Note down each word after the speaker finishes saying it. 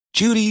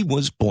Judy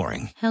was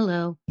boring.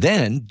 Hello.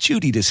 Then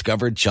Judy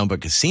discovered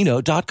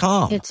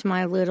ChumbaCasino.com. It's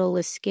my little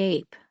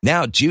escape.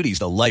 Now Judy's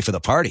the life of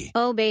the party.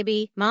 Oh,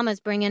 baby, mama's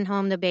bringing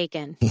home the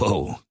bacon.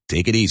 Whoa,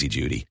 take it easy,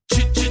 Judy.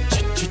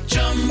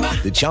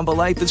 The Chumba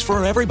life is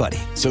for everybody.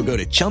 So go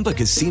to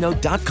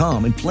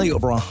ChumbaCasino.com and play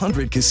over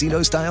 100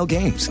 casino-style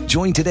games.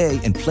 Join today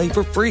and play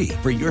for free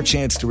for your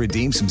chance to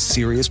redeem some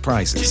serious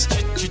prizes.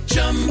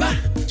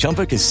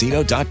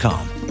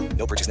 ChumbaCasino.com.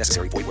 No purchase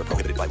necessary. Void where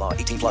prohibited by law.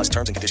 18 plus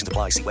terms and conditions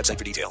apply. See website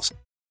for details.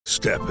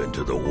 Step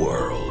into the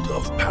world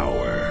of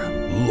power,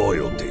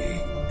 loyalty,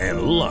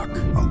 and luck.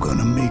 I'm going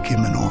to make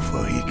him an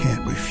offer he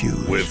can't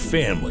refuse. With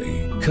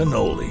family,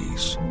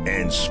 cannolis,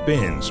 and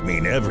spins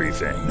mean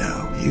everything.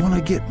 Now, you want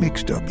to get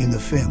mixed up in the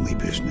family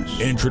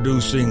business.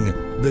 Introducing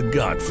The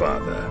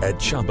Godfather at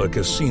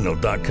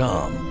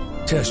ChumbaCasino.com.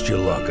 Test your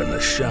luck in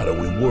the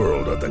shadowy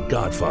world of The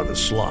Godfather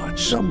slot.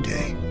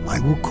 Someday, I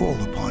will call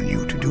upon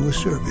you to do a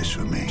service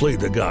for me. Play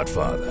The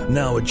Godfather,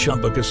 now at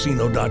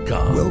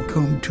ChumbaCasino.com.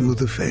 Welcome to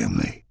the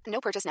family.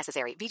 No purchase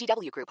necessary.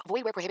 VGW Group.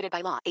 Void where prohibited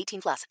by law.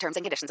 18 plus. Terms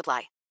and conditions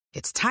apply.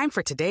 It's time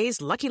for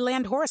today's Lucky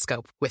Land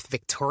horoscope with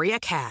Victoria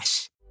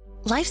Cash.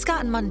 Life's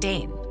gotten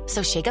mundane,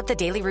 so shake up the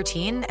daily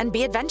routine and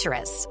be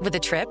adventurous with a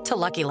trip to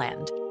Lucky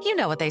Land. You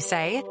know what they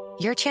say.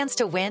 Your chance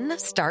to win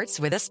starts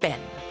with a spin.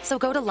 So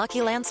go to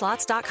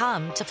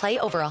LuckyLandSlots.com to play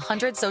over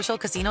 100 social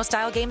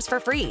casino-style games for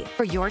free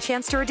for your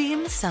chance to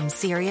redeem some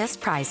serious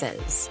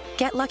prizes.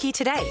 Get lucky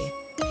today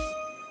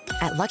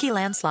at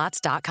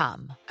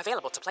LuckyLandSlots.com.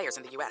 Available to players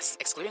in the U.S.,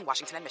 excluding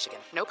Washington and Michigan.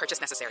 No purchase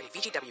necessary.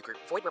 VGW Group.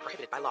 Void where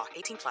prohibited by law.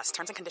 18 plus.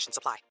 Terms and conditions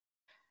apply.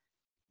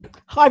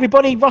 Hi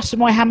everybody, Ross and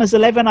My Hammers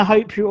 11. I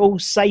hope you're all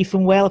safe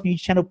and well. If you're new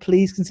to the channel,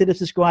 please consider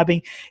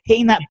subscribing,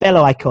 hitting that bell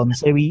icon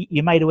so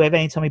you're made aware of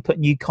any time we put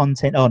new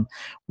content on.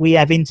 We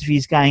have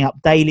interviews going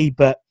up daily,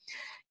 but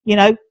you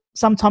know,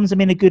 sometimes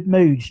I'm in a good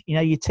mood. You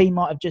know, your team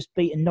might have just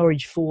beaten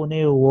Norwich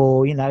 4-0,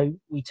 or you know,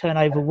 we turn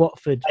over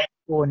Watford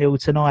 4-0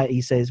 tonight,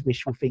 he says,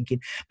 wishful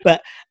thinking.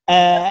 But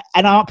and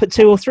I might put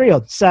 2 or 3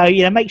 on. So,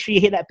 you know, make sure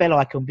you hit that bell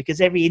icon,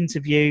 because every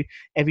interview,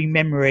 every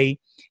memory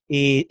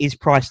is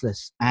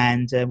priceless,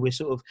 and we're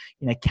sort of,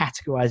 you know,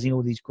 categorizing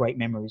all these great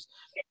memories.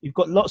 We've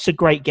got lots of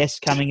great guests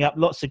coming up,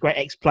 lots of great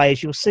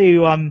ex-players. You'll see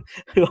who I'm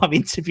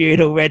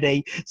interviewing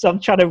already. So I'm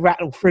trying to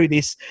rattle through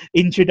this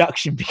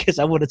introduction because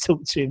I want to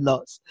talk to him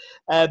lots.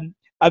 I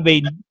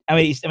mean,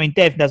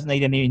 Dev doesn't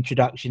need any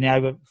introduction. Now,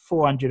 over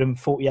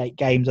 448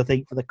 games, I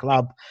think, for the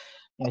club.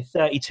 You know,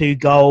 32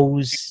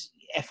 goals,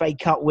 FA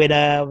Cup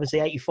winner,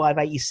 obviously 85,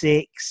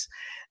 86.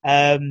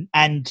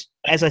 And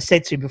as I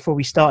said to him before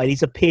we started,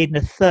 he's appeared in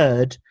a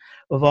third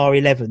of our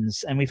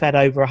 11s, and we've had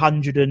over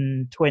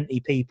 120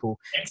 people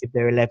with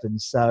their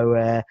 11s.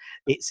 So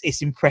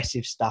it's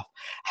impressive stuff.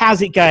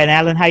 How's it going,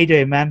 Alan? How you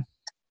doing, man?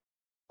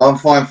 I'm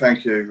fine,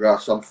 thank you,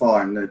 Russ. I'm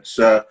fine. It's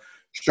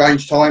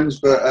strange times,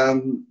 but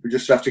we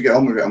just have to get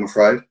on with it, I'm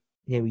afraid.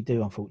 Yeah, we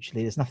do,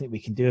 unfortunately. There's nothing we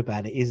can do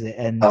about it, is it?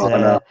 And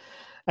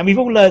and we've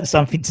all learned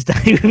something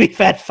today. We've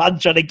had fun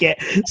trying to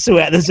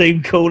sort out the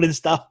Zoom call and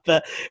stuff,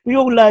 but we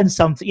all learned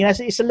something. You know,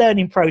 it's a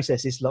learning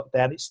process, this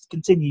lockdown. It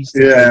continues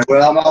to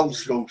well, I'm old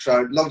school,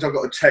 so as long as I've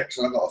got a text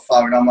and I've got a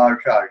phone, I'm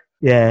okay.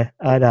 Yeah,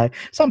 I know.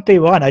 Some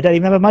people I know don't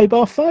even have a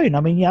mobile phone.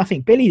 I mean, yeah, I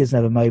think Billy doesn't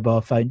have a mobile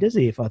phone, does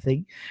he? I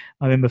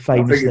remember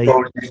famously. I think he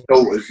borrows his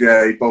daughters.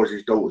 Yeah, he borrows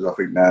his daughters, I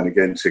think, now and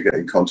again to get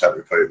in contact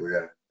with people.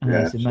 Yeah,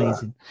 it's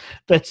amazing.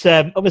 But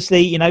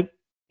obviously, you know,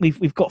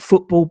 we've got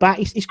football back.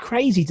 It's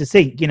crazy to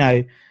think, you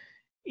know,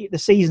 the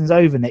season's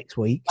over next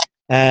week,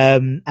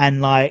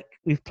 and like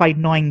we've played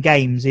 9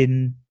 games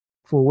in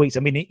 4 weeks. I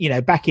mean, you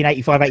know, back in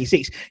 85,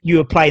 86, you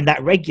were playing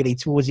that regularly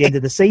towards the end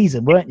of the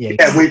season, weren't you?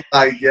 Yeah, we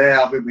played.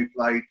 Yeah, I mean, we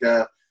played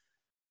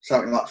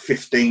something like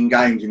 15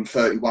 games in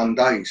 31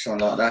 days,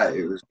 something like that.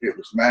 It was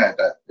mad.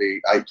 At the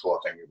April,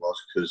 I think it was,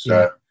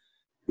 because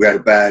we had a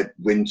bad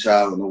winter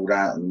and all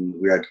that, and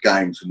we had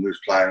games and we was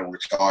playing all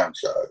the time.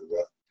 So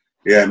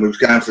and we was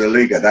going for the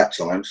league at that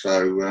time.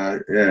 So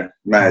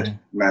mad.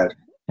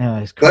 Oh,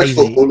 it's crazy.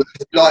 But football,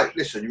 like,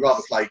 listen, you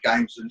rather play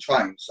games than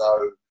train,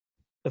 so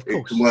of course.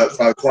 It can work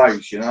both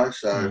ways, you know.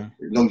 So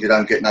as long as you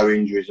don't get no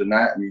injuries and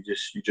that, and you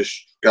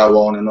just go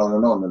on and on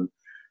and on, and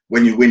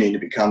when you're winning, it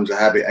becomes a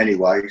habit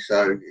anyway.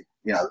 So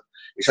you know,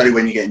 it's only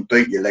when you're getting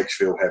beat your legs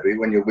feel heavy.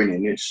 When you're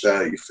winning, it's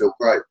you feel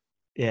great.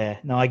 Yeah,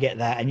 no, I get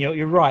that, and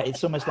you're right.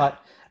 It's almost like,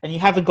 and you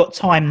haven't got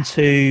time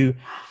to.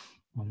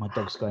 Oh, my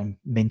dog's going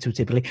mental.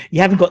 Typically,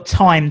 you haven't got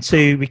time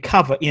to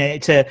recover, you know,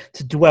 to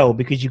dwell,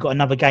 because you've got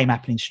another game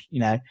happening, you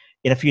know,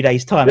 in a few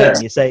days' time,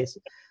 haven't you? So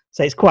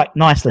it's quite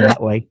nice in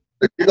that way.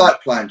 You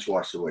like playing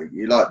twice a week.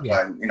 You like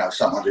playing, you know,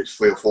 sometimes it's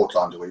 3 or 4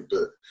 times a week,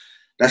 but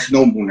that's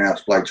normal now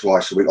to play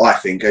twice a week, I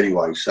think,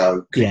 anyway.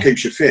 So it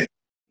keeps you fit.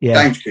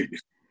 Games keep you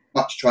fit.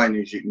 Much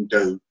training as you can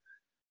do,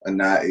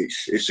 and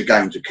it's a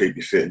game to keep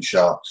you fit and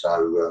sharp.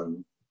 So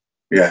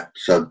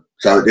so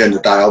at the end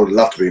of the day, I would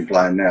love to be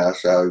playing now.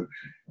 So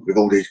with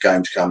all these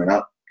games coming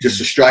up, just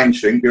a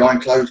strange thing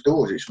behind closed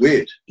doors. It's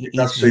weird. It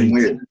does seem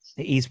weird.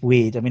 It is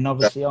weird. I mean,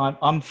 obviously,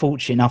 I'm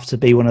fortunate enough to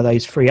be one of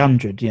those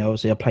 300. You know,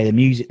 obviously, I play the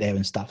music there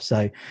and stuff.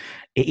 So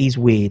it is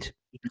weird.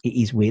 It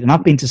is weird. And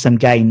I've been to some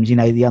games, you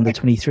know, the under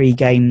 23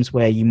 games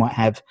where you might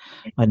have,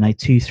 I don't know,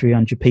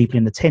 200-300 people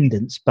in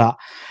attendance, but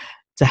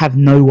to have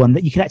no one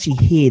that you can actually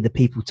hear the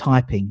people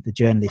typing, the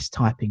journalists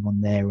typing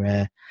on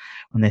their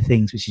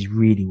things, which is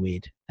really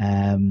weird.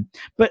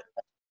 But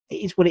it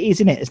is what it is,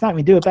 isn't it? There's nothing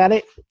we can do about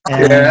it.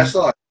 Yeah, that's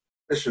right.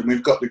 Listen,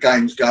 we've got the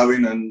games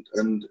going,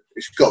 and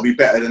it's got to be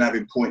better than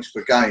having points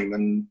per game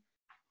and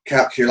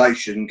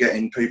calculation,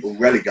 getting people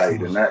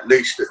relegated, and at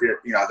least, you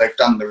know, they've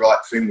done the right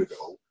thing with it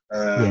all.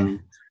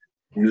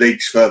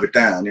 Leagues further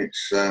down,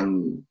 it's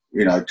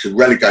you know, to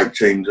relegate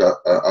teams,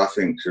 I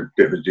think it's a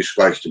bit of a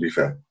disgrace, to be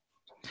fair.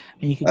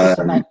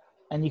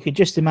 And you could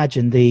just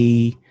imagine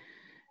the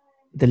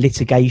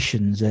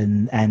litigations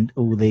and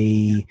all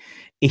the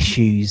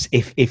issues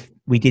if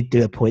we did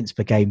do a points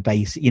per game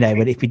base, you know,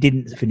 but if we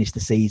didn't finish the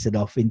season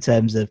off in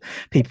terms of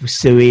people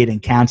suing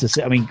and counter.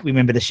 I mean, we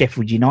remember the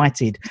Sheffield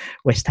United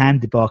West Ham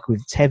debacle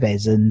with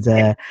Tevez, and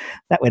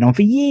that went on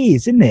for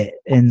years, didn't it?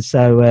 And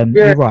so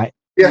you're right.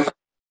 Yeah,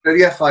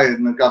 the FA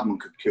and the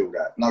government could kill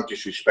that. No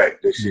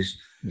disrespect. This is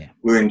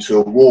we're into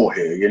a war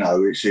here. You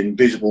know, it's an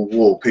invisible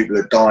war. People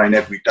are dying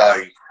every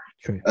day.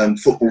 True. And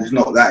football's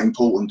not that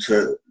important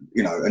to,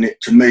 you know, and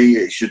to me,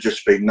 it should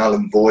just be null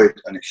and void,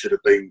 and it should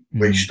have been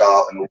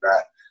restart and all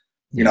that.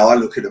 You know, I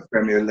look at the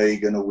Premier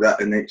League and all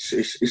that, and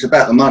it's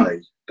about the money.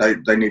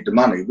 They need the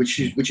money, which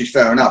is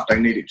fair enough. They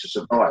need it to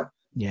survive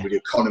with the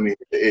economy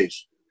that it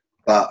is.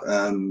 But,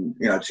 you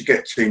know, to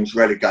get teams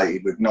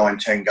relegated with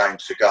 9-10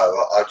 games to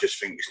go, I just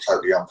think it's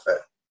totally unfair.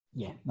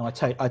 Yeah, no, I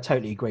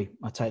totally agree.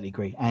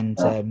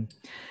 And,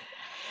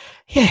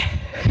 yeah,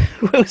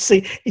 we'll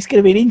see. It's going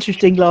to be an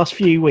interesting last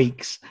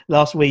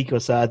week or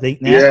so, I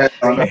think. Now. Yeah,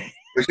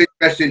 it's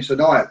interesting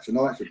tonight.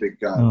 Tonight's a big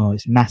game. Oh,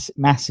 it's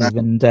massive.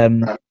 And,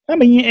 I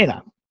mean,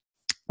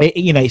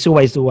 it's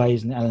always the way,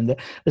 isn't it? And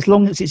as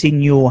long as it's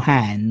in your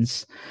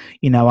hands,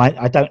 you know,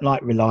 I don't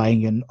like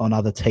relying on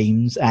other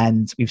teams.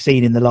 And we've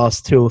seen in the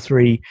last 2 or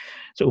 3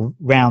 sort of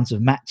rounds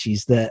of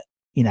matches that,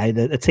 you know,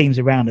 the teams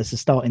around us are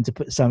starting to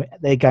put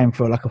they're going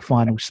for like a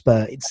final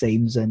spurt, it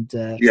seems. And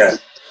yeah.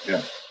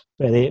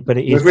 But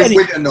it is.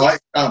 With tonight,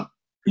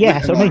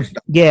 yeah, so I mean,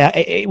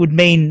 it would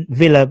mean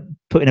Villa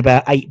putting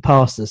about 8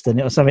 past us, then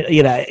or something.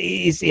 You know,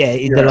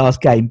 in the last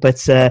game. But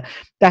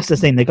that's the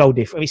thing. The goal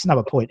difference. It's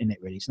another point, isn't it?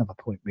 Really, it's another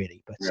point,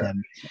 really. But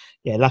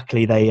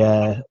luckily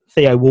they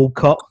Theo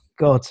Walcott.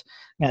 God,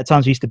 at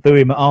times we used to boo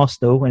him at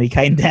Arsenal when he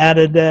came down,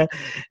 and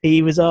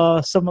he was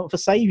our somewhat of a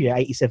saviour.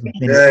 87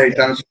 minutes. Yeah, he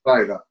done us a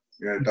favour.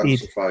 Yeah, he done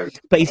us a favour.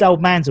 But his old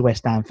man's a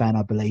West Ham fan,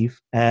 I believe.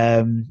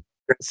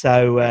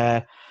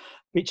 So.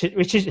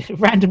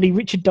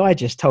 Richard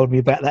Digest told me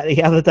about that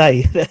the other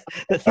day.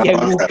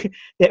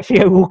 that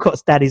Theo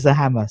Walcott's dad is a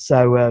Hammer.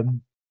 So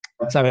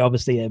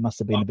obviously it must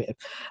have been a bit.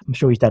 I'm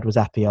sure his dad was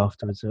happy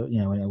afterwards. You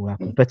know, when it all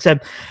happened. But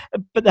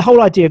the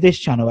whole idea of this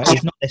channel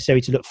is not necessarily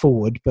to look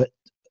forward, but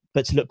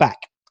to look back.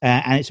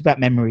 And it's about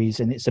memories,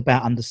 and it's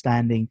about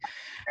understanding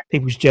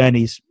people's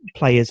journeys,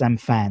 players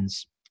and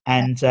fans.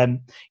 And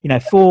you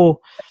know, for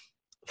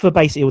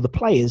basically all the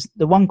players,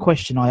 the one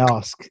question I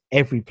ask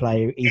every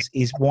player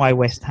is why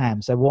West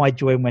Ham? So why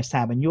join West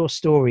Ham? And your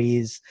story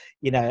is,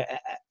 you know,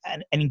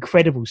 an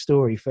incredible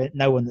story for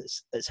no one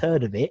that's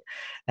heard of it.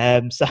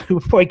 So we're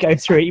probably going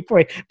through it. You're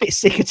probably a bit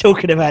sick of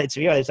talking about it, to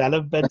be honest,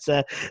 Alan, but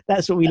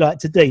that's what we like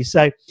to do.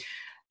 So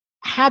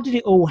how did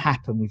it all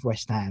happen with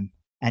West Ham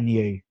and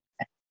you?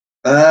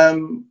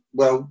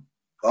 Well,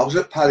 I was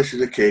at Palace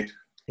as a kid.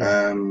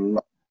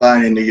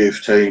 Playing in the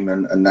youth team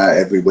and that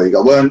every week.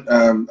 I weren't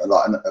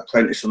like an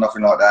apprentice or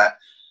nothing like that,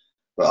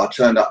 but I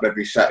turned up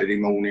every Saturday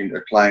morning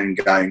to playing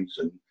games,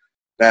 and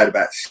they had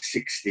about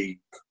 60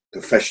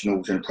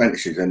 professionals and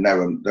apprentices, and they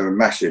were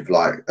massive,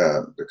 like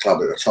the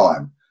club at the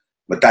time.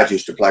 My dad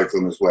used to play for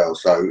them as well,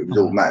 so it was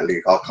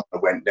automatically I kind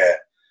of went there.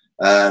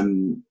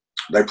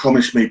 They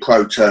promised me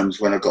pro terms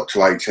when I got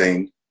to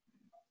 18.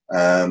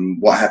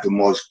 What happened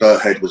was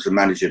Bert Head was the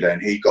manager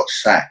then. He got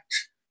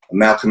sacked, and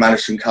Malcolm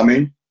Allison come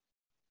in.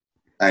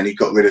 And he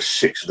got rid of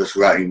 6 of us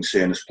rating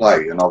seeing us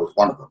play, and I was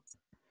one of them.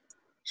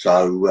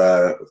 So,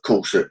 of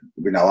course, you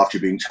know, after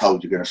you've been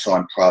told you're going to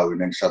sign pro and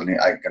then suddenly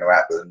it ain't going to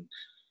happen,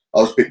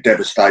 I was a bit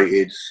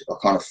devastated. I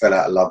kind of fell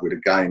out of love with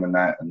the game and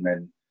that. And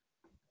then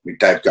my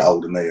dad got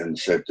hold of me and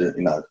said, that,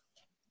 you know,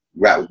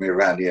 rattled me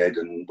around the head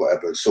and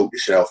whatever, sort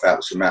yourself out,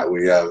 what's the matter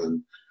with you?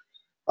 And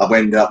I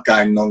ended up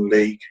going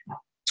non-league,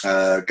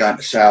 going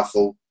to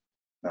Southall.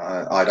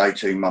 I had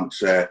 18 months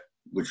there,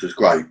 which was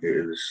great.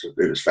 It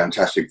was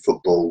fantastic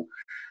football.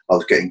 I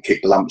was getting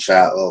kicked lumps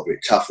out of it,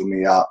 toughened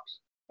me up,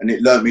 and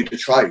it learnt me to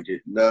trade.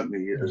 It learnt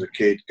me as a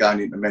kid going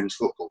into men's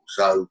football.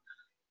 So,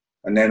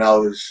 and then I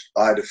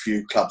had a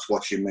few clubs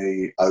watching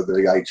me over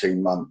the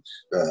 18 months.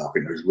 I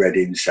think it was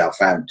Reading,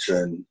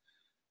 Southampton.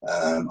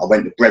 I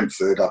went to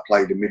Brentford. I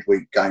played a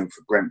midweek game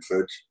for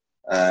Brentford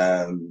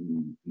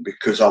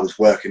because I was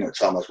working at the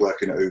time. I was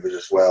working at Hoover's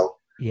as well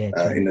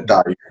in the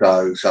day.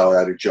 So I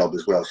had a job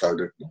as well. So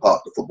the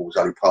football was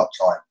only part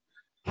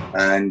time,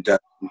 and.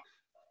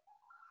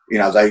 you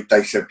know,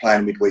 they said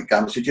playing a midweek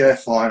game. I said, yeah,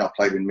 fine. I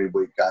played in a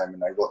midweek game,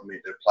 and they wanted me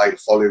to play the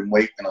following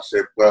week. And I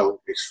said,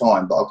 well, it's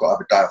fine, but I've got to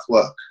have a day off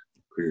work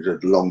because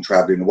it's a long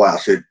travelling away. I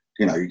said,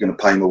 you know, you're going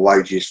to pay my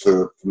wages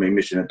for me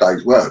missing a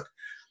day's work.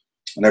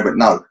 And they went,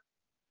 no.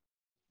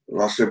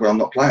 I said, well, I'm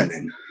not playing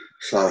then.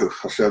 So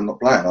I said, I'm not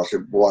playing. I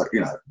said, well,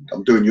 you know,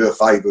 I'm doing you a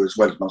favour as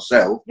well as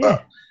myself.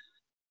 Yeah.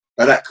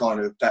 But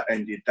that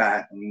ended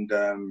that. And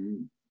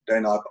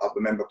then I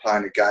remember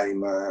playing a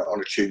game on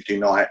a Tuesday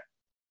night.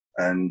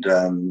 And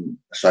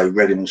so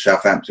Reading and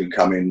Southampton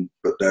come in.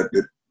 But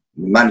the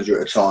manager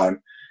at the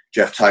time,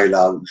 Jeff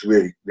Taylor, was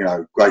really, you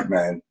know, great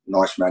man,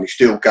 nice man. He's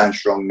still going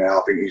strong now.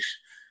 I think he's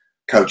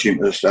coaching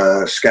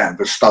Scotland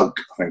for Stoke,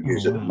 I think he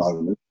is at the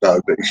moment. So,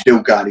 but he's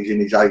still going. He's in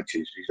his 80s.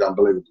 He's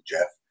unbelievable,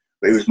 Jeff.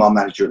 But he was my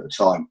manager at the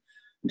time.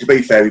 And to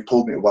be fair, he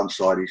pulled me to one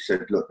side. He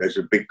said, look, there's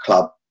a big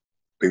club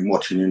been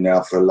watching you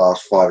now for the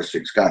last 5 or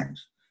 6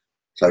 games.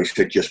 So he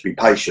said, just be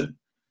patient.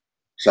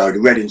 So the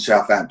Reading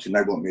Southampton,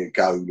 they want me to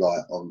go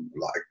at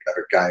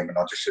a game. And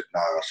I just said, no.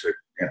 I said,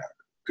 you know,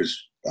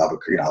 because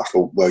I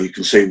thought, well, you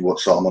can see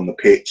what's on the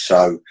pitch.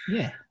 So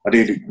yeah. I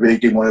really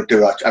didn't want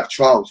to have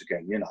trials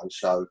again, you know.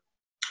 So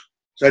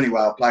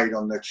anyway, I played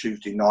on the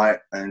Tuesday night,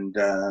 and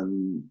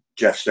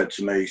Jeff said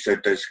to me, he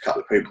said, there's a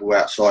couple of people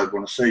outside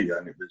want to see you.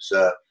 And it was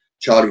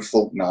Charlie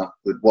Faulkner,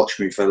 who'd watched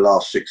me for the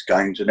last 6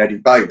 games, and Eddie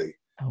Bailey,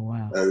 who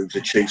was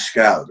the chief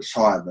scout at the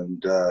time.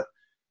 And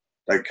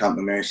they come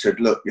to me and said,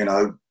 look, you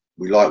know,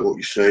 we like what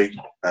you see. You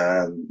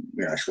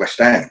know, it's West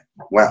Ham.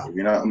 Wow,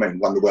 you know what I mean?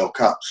 Won the World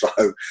Cup. So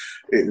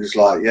it was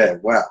like, yeah,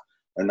 wow.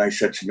 And they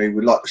said to me,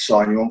 we'd like to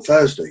sign you on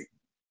Thursday.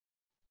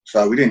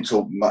 So we didn't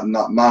talk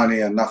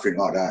money and nothing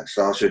like that.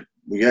 So I said,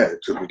 well, yeah, it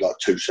took me like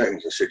 2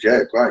 seconds. I said,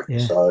 yeah, great. Yeah.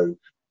 So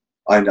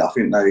I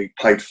think they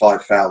paid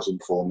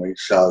 5,000 for me.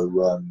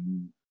 So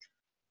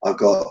I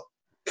got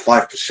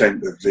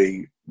 5% of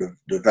the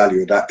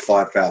value of that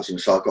 5,000.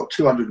 So I got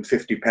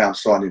 £250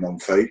 signing on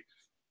fee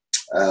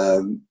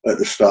at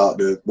the start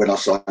when I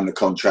signed the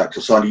contract.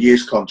 I signed a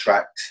year's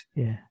contract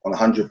on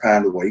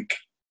 £100 a week.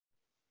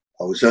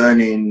 I was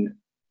earning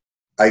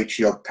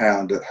 £80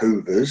 odd at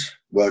Hoover's,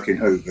 working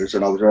Hoover's,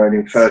 and I was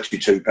earning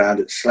 £32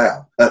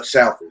 at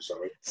Southall,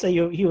 sorry. So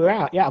you were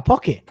out of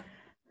pocket?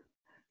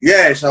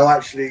 Yeah, so I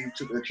actually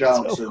took the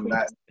chance, and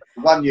that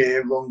 1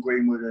 year, Ron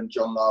Greenwood and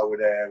John Lyle were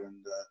there, and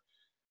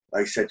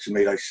they said to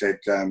me,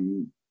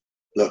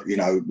 look, you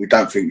know, we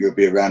don't think you'll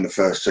be around the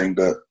first team,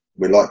 but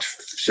we'd like to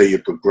see you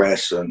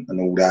progress and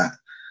all that.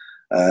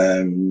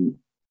 And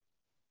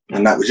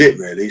that was it,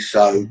 really.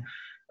 So,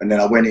 and then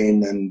I went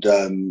in, and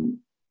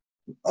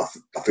I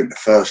think the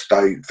first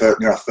day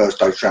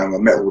training, I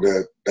met all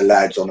the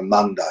lads on a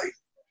Monday,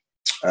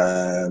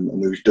 and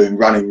we was doing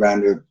running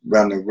round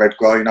the red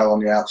grey, you know, on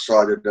the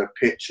outside of the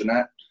pitch and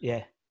that.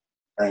 Yeah.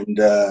 And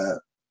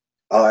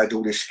I had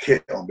all this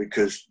kit on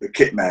because the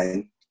kit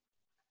man,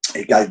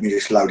 he gave me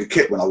this load of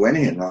kit when I went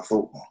in, and I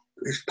thought, well,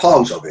 there's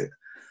piles of it.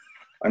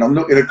 And I'm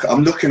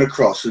looking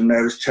across, and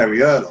there was Terry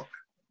Urlock,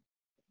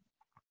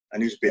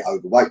 and he's a bit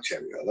overweight,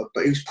 Terry Urlock,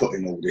 but he's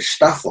putting all this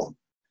stuff on.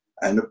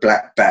 And the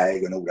black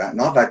bag and all that.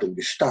 And I've had all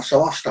this stuff,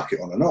 so I stuck it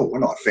on and all.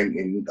 And I'm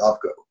thinking,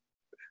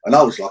 and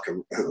I was like a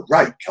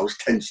rake. I was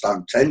 10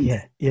 stone 10.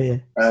 Yeah.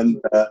 And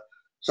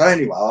so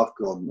anyway, I've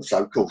gone.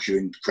 So of course you're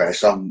in the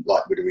press. I'm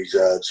like with the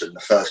reserves, and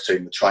the first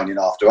team are training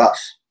after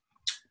us.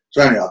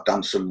 So anyway, I've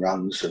done some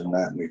runs and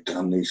that, and we've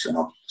done these, and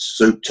I've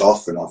souped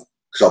off, and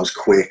because I was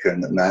quick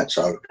and that.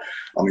 So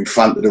I'm in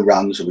front of the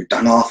runs, and we've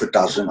done half a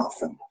dozen. I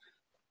think,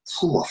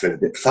 I feel a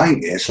bit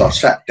faint here. So I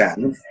sat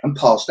down and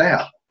passed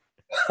out.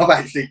 I've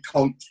actually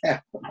conked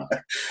out.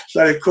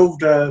 So they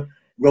called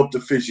Rob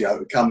the physio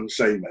to come and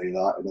see me,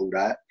 like, and all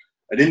that.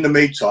 And in the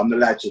meantime, the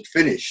lads had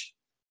finished.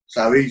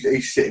 So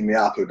he's sitting me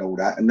up and all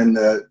that. And then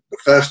the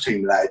first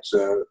team lads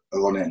are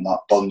on it, like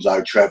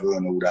Bonzo, Trevor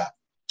and all that.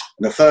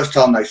 And the first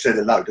time they said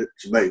hello to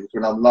me was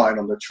when I'm lying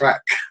on the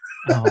track.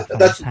 Oh,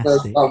 That's the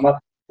first time.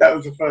 That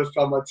was the first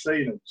time I'd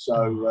seen them.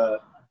 So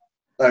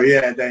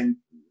yeah, then,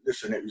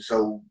 listen, it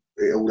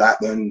all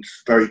happened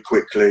very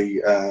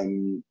quickly.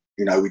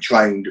 You know, we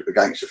trained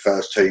against the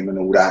first team and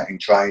all that in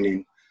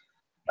training.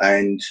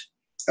 And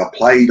I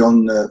played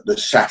on the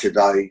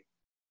Saturday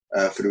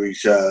for the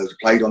reserves,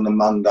 played on the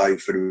Monday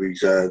for the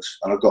reserves.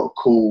 And I got a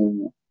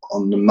call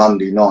on the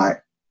Monday night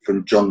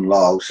from John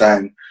Lyle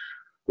saying,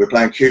 we're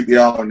playing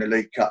QPR in the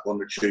League Cup on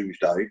the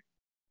Tuesday.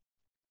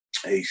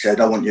 He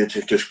said, I want you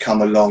to just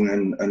come along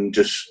and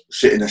just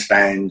sit in the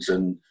stands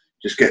and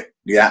just get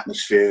the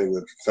atmosphere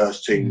of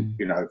first team,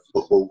 you know,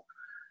 football.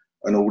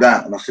 And all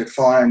that, and I said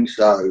fine.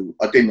 So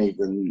I didn't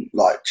even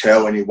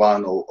tell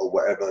anyone or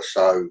whatever.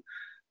 So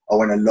I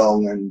went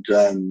along,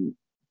 and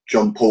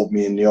John pulled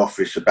me in the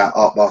office about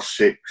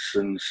 6:30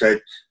 and said,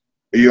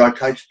 "Are you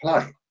okay to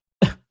play?"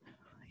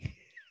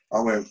 I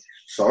went,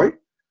 "Sorry."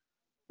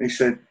 He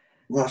said,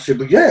 "Well," I said,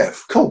 "Well, yeah,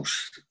 of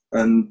course."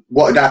 And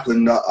what had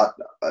happened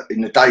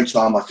in the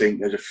daytime, I think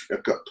there's a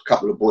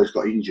couple of boys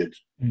got injured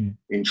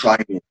in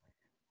training,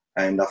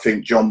 and I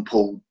think John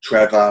pulled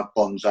Trevor,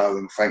 Bonzo,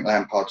 and Frank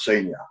Lampard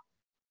Senior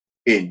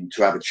in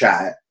to have a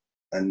chat,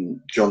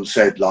 and John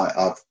said,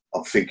 I've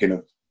I'm thinking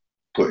of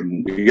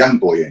putting the young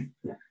boy in.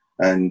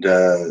 And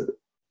the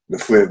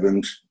three of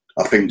them,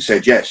 I think,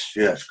 said yes,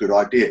 it's a good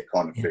idea,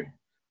 kind of thing.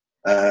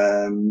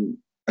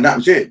 And that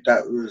was it.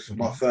 That was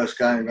my first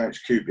game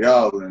against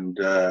QPR,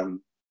 and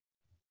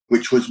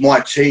which was my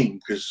team,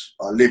 because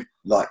I lived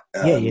like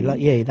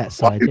that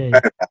side.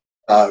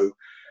 So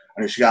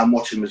I used to go and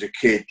watch them as a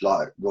kid,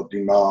 like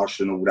Rodney Marsh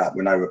and all that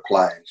when they were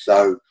playing.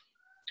 So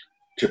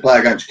to play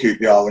against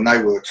QPR, and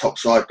they were a top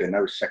side then, they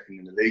were second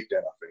in the league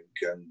then, I think.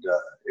 And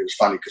it was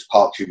funny because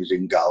Parksy was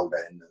in goal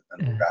then,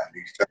 and all that. And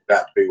he turned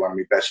out to be one of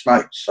my best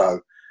mates.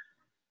 So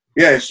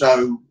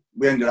so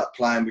we ended up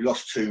playing. We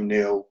lost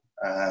 2-0.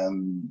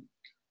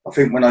 I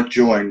think when I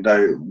joined,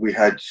 we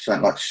had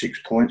something like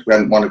 6 points. We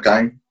hadn't won a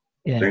game.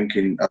 I think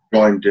I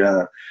joined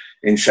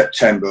in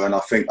September, and I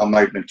think I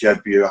made my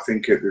debut. I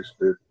think it was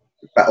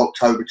about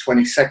October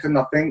 22nd,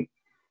 I think,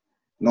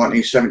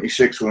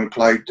 1976, when we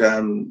played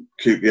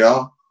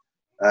QPR.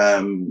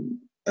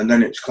 And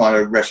then it's kind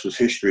of rest was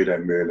history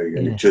then, really.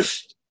 And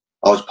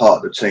I was part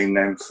of the team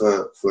then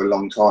for a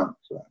long time.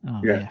 So,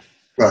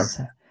 right.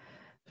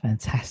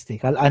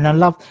 Fantastic. And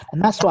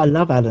that's what I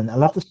love, Alan. I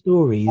love the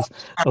stories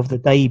of the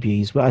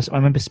debuts. I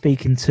remember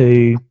speaking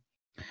to,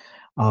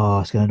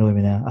 it's going to annoy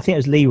me now. I think it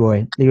was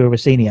Leroy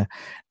Rossini,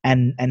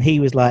 and he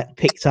was like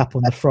picked up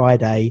on the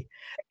Friday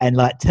and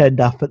like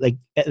turned up at the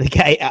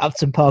gate at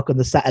Upton Park on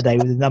the Saturday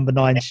with the number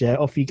 9 shirt.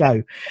 Off you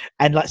go.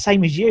 And like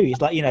same as you, it's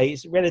like,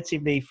 it's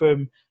relatively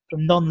from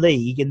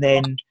non-league, and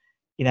then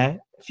a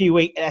few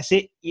weeks, that's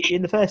it.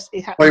 In the first,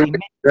 it happened.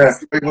 3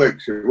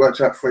 weeks. It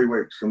worked out 3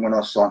 weeks from when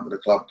I signed for the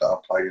club that I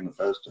played in the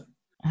first team.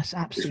 That's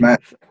absolutely.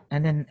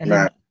 And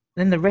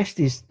then the rest,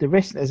 as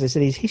I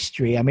said, is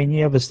history. I mean,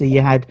 you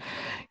had,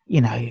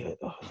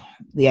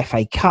 the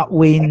FA Cup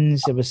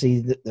wins,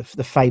 obviously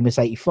the famous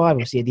 85,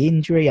 obviously the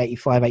injury,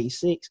 85,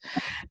 86,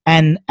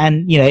 and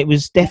it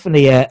was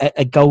definitely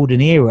a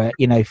golden era,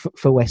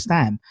 for West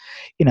Ham.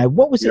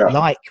 What was it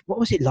like? What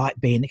was it like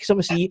being? Because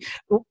obviously,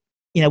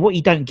 what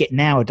you don't get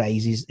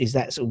nowadays is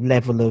that sort of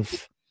level of,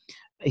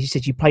 as you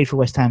said, you played for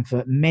West Ham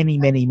for many,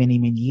 many, many,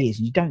 many years,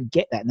 and you don't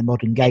get that in the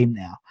modern game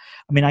now.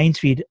 I mean, I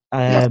interviewed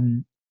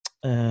when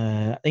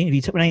I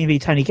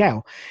interviewed Tony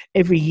Gale.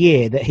 Every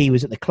year that he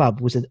was at the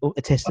club was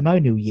a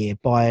testimonial year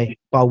by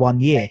 1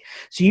 year.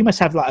 So you must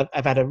have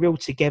had a real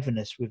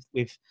togetherness with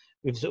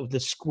sort of the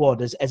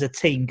squad as a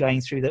team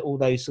going through all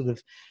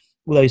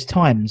those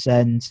times.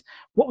 And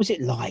what was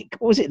it like?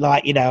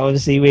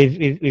 Obviously with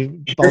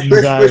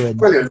Bonzo. It's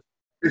brilliant.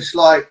 It's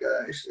like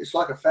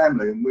a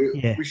family, and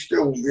we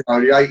still,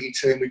 the 80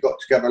 team we got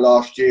together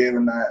last year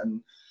and that,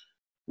 and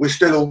we're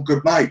still all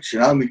good mates,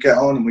 and we get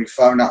on and we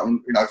phone up,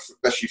 and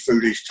especially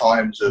through these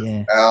times of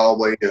are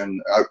we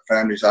and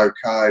family's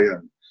okay,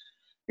 and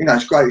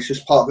it's great. It's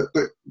just part of it.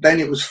 But then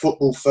it was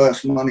football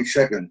first, money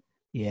second.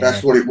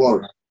 That's what it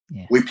was.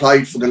 We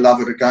played for the love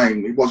of the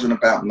game. It wasn't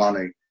about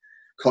money.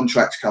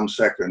 Contracts come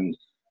second.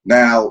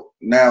 Now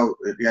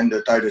at the end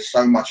of the day, there's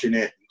so much in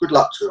it. Good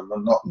luck to them.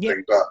 I'm not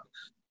thing, but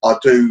I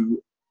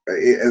do.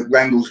 It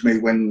wrangles me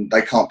when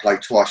they can't play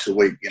twice a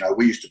week.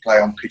 We used to play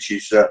on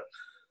pitches that,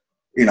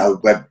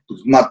 where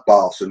mud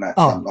baths and that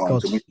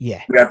sometimes. And we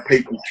had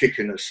people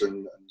kicking us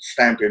and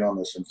stamping on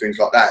us and things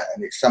like that.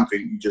 And it's something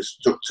you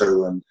just took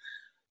to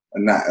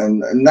and that.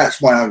 And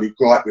that's my only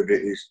gripe with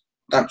it is,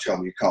 don't tell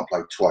me you can't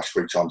play twice,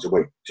 3 times a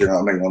week. Do you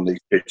know what I mean? On these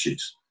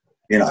pitches,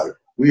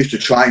 we used to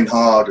train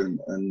hard and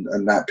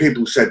that.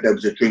 People said there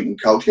was a drinking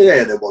culture.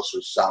 Yeah, there was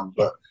with some,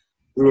 but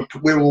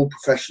we're all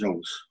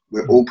professionals.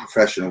 We're all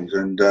professionals,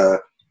 and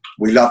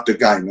we love the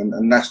game,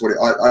 and that's what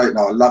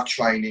I love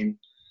training.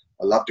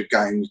 I love the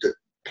games. That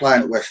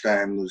playing at West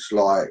Ham was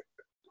like,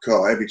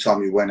 God, every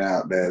time you went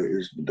out there,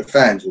 the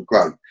fans were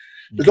great.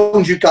 As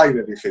long as you gave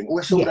everything,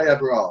 that's all they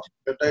ever asked.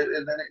 But then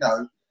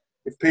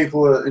if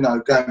people are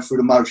going through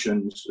the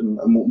motions,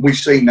 and we've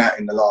seen that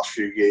in the last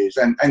few years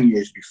and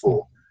years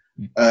before,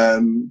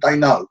 they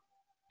know,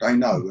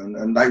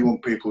 and they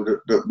want people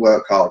that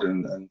work hard,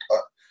 and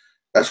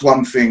that's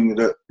one thing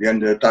that at the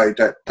end of the day,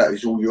 that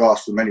is all you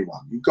ask from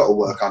anyone. You've got to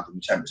work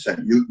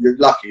 110%. You're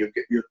lucky.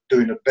 You're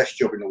doing the best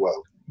job in the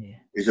world.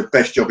 It's the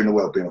best job in the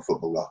world being a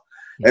footballer.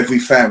 Every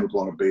fan would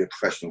want to be a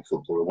professional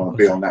footballer, want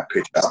to be on that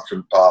pitch at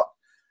Upton Park,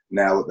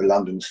 now at the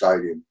London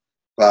Stadium.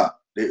 But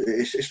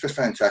it's just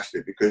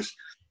fantastic because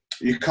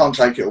you can't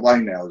take it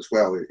away now as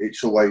well.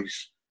 It's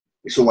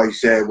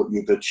always there, what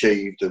you've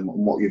achieved and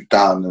what you've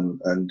done,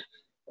 and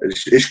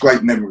it's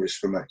great memories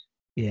for me.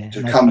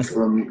 To come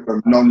from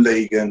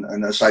non-league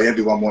and I say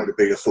everyone wanted to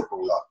be a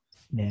footballer.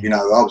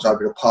 I was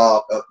over the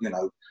park,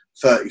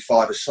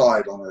 35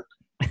 aside on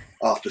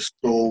after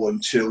school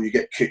until you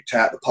get kicked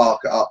out the park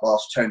at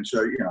 10:30.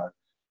 So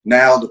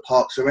now the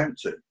parks are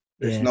empty.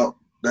 They're not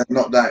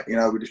that.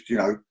 We just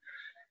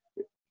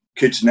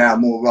kids now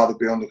more rather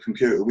be on the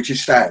computer, which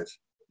is sad.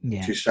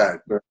 Which is sad.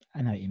 But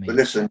I know what you mean. But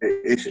listen,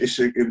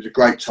 it was a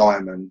great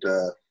time and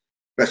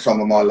best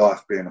time of my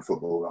life being a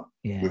footballer,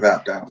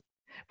 without doubt.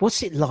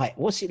 What's it like?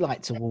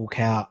 to walk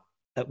out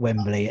at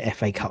Wembley at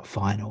FA Cup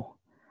final?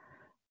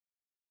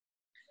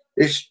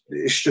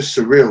 it's just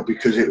surreal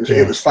because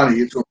it was funny.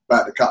 You talked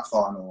about the cup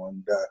final,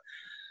 and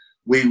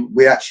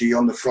we actually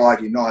on the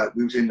Friday night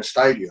we was in the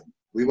stadium.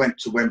 We went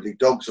to Wembley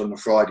Dogs on the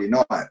Friday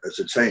night as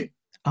a team.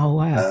 Oh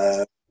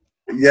wow!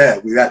 We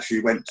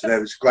actually went to,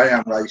 there was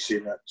greyhound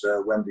racing at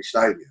Wembley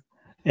Stadium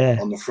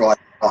on the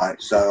Friday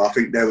night. So I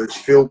think there was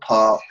Phil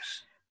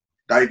Parks,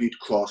 David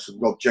Cross, and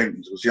Rob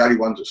Jenkins was the only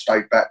ones that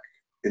stayed back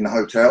in the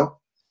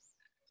hotel.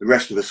 The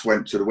rest of us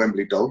went to the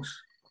Wembley Dogs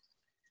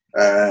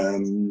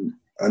and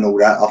all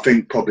that. I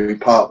think probably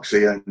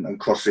Parksy and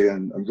Crossy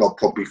and Rob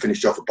probably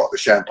finished off a bottle of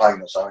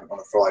champagne or something on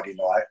a Friday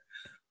night,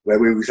 where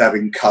we was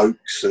having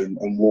cokes and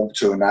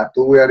water and that.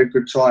 But we had a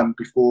good time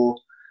before,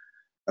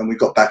 and we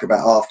got back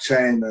about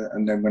 10:30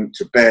 and then went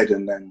to bed,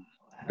 and then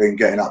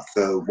getting up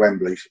for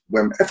Wembley.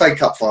 FA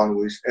Cup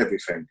final is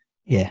everything.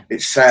 Yeah.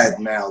 It's sad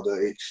now that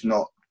it's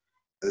not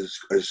as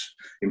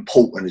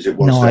important as it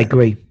was. No, then. I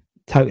agree.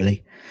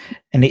 Totally.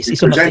 And it's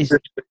end of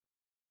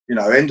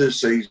the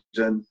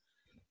season,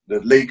 the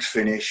league's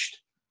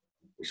finished,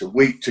 it's a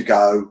week to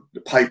go,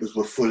 the papers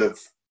were full of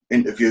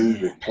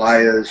interviews with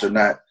players and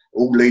that,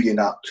 all leading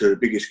up to the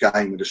biggest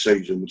game of the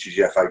season, which is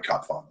the FA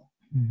Cup final.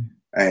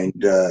 And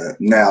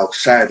now,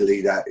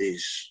 sadly, that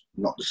is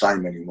not the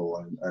same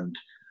anymore.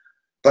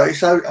 But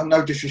it's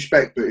no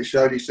disrespect, but it's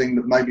the only thing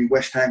that maybe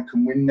West Ham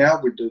can win now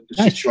with the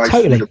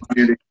situation with the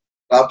community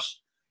clubs.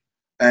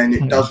 And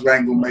it does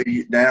wrangle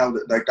me now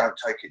that they don't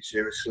take it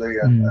seriously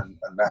and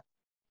that,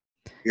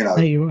 No,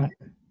 you're right.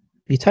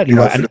 You're totally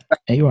right.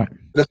 You're right.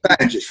 For the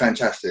fans, it's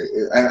fantastic,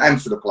 and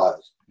for the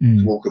players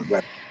to walk up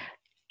Wembley.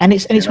 And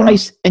it's one of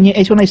those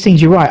things.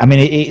 You're right. I mean,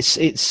 it's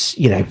as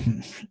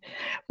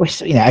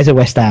a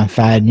West Ham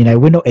fan,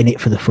 we're not in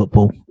it for the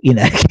football. We're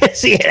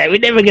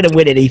never going to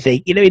win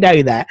anything. We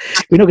know that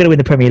we're not going to win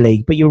the Premier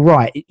League. But you're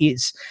right.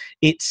 It's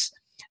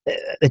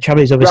the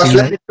trouble is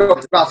obviously.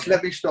 Russ,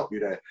 let me stop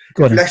you there.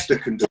 If Leicester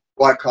can do it,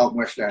 why can't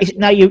West Ham?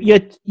 No,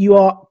 you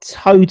are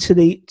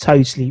totally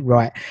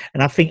right.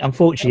 And I think,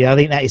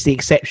 unfortunately, that is the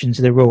exception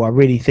to the rule. I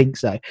really think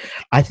so.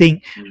 I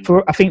think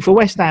for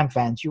West Ham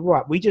fans, you're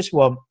right. We just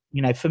want,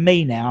 for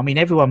me now. I mean,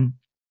 everyone.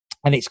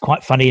 And it's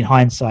quite funny in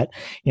hindsight.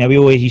 We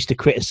always used to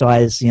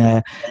criticise,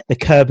 the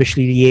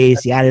Kerbishley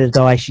years, the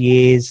Allardyce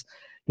years,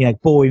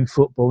 boring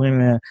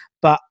football.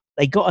 But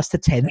they got us to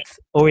 10th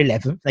or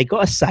 11th. They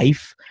got us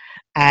safe.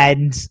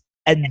 And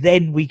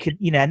then we could,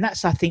 and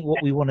that's, I think,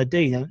 what we want to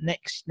do.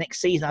 Next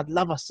season, I'd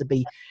love us to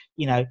be,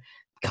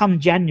 come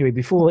January,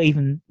 before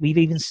we've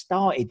even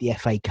started the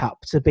FA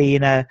Cup, to be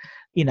in a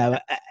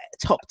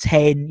top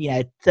 10,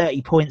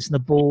 30 points on the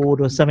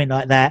board or something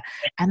like that,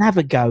 and have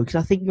a go. Because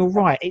I think you're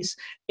right.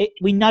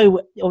 We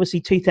know, obviously,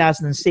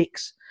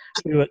 2006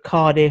 we were at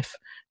Cardiff,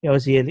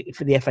 obviously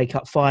for the FA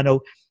Cup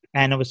final,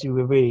 and obviously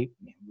we were really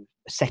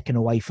a second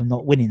away from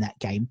not winning that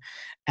game,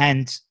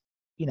 and.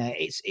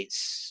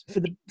 It's for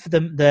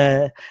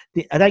the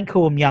I don't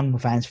call them young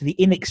fans, for the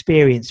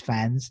inexperienced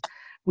fans.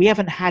 We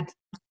haven't had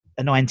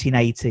a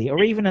 1980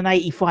 or even an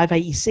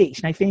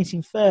 85-86,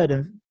 finishing third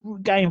and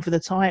going for the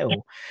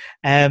title.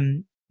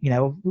 We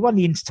won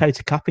the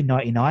Intertoto Cup in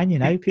 99,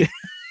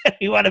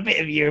 we won a bit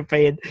of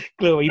European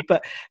glory,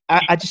 but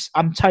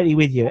I'm totally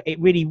with you.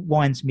 It really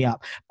winds me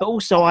up. But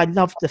also I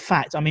love the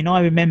fact, I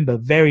remember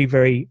very,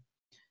 very,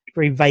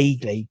 very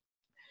vaguely,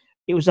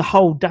 it was a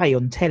whole day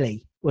on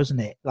telly.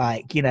 Wasn't it?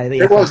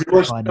 It was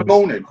in the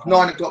morning,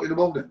 9 o'clock in the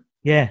morning.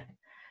 Yeah.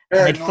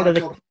 And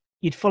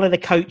you'd follow the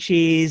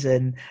coaches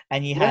and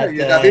you had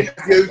you'd have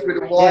interviews with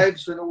the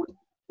wives and all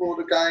before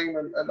the game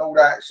and all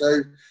that.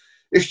 So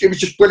it was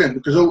just brilliant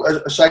because,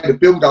 as I say, the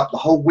build up the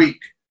whole week.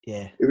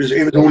 Yeah. It was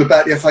all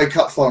about the FA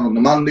Cup final,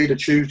 the Monday, the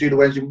Tuesday, the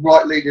Wednesday,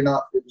 right leading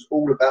up. It was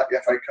all about the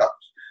FA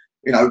Cups.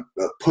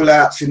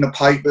 Pull-outs in the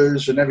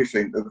papers and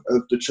everything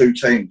of the two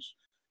teams.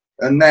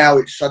 And now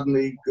it's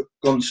suddenly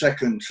gone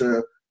second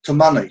to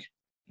money,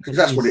 because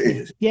that's what it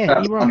is.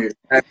 Yeah, you're right.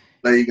 Money,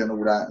 league and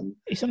all that. And,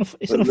 it's on a 5.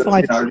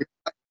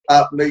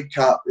 League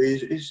Cup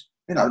is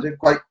they're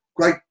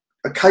great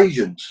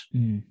occasions.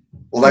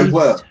 Or they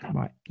were.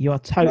 Right, you are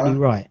totally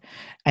right,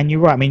 and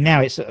you're right.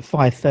 Now it's at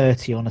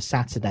 5:30 on a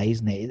Saturday,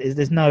 isn't it?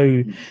 There's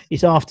no.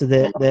 It's after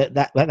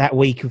that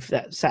week of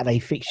that Saturday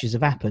fixtures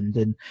have happened,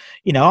 and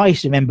I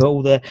used to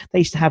remember they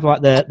used to have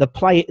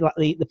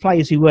the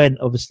players who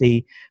weren't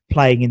obviously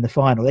playing in the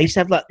final. They used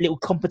to have little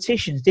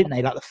competitions, didn't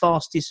they? Like the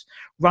fastest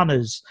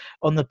runners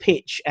on the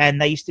pitch,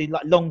 and they used to do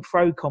long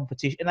throw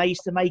competition, and they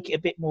used to make it a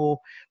bit more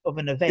of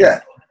an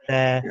event.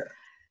 I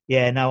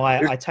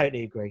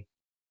totally agree.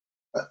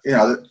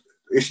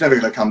 It's never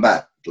going to come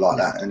back like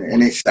that,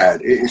 and it's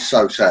sad. It is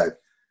so sad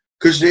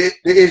because it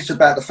is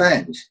about the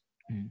fans.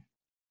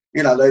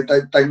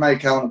 They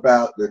make out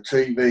about the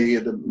TV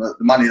and the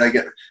money they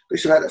get, but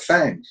it's about the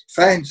fans.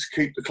 Fans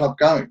keep the club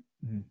going.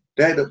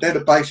 They're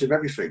the base of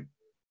everything.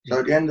 So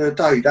at the end of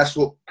the day, that's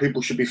what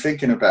people should be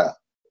thinking about: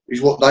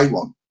 is what they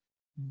want,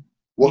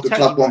 what the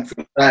club want for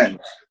the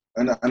fans.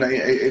 And at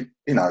the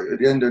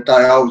end of the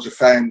day, I was a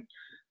fan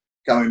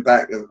going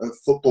back of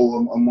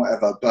football and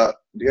whatever, but at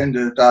the end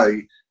of the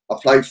day, I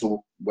played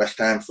for West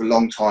Ham for a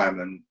long time,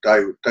 and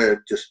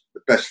they're just the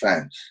the best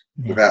fans,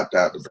 without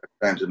doubt, the best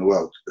fans in the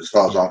world, as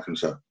far as I'm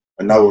concerned.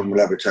 And no one will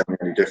ever tell me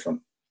any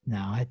different.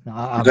 No,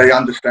 they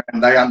understand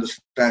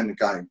the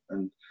game.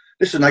 And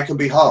listen, they can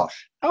be harsh.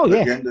 Oh, yeah.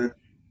 At the end of,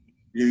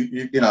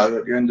 you know,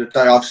 at the end of the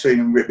day, I've seen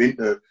them rip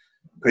into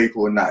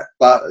people and that.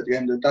 But at the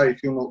end of the day,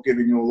 if you're not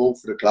giving your all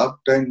for the club,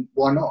 then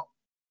why not?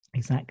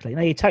 Exactly.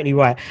 No, you're totally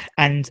right.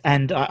 And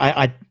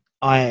I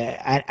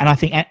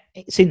think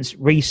since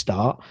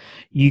restart,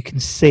 you can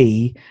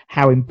see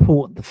how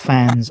important the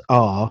fans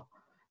are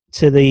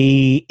to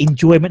the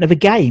enjoyment of a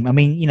game. I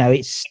mean, you know,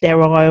 it's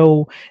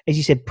sterile, as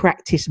you said,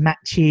 practice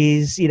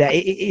matches. You know,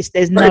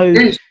 there's no.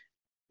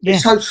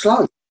 It's so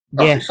slow.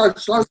 It's so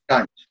slow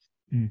games.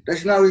 Mm.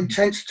 There's no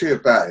intensity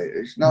about it.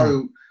 It's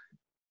no.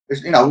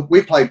 It's, you know,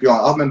 we played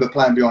behind. I remember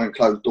playing behind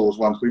closed doors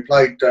once. We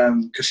played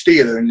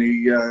Castilla in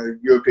the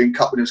European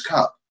Cup Winners'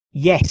 Cup.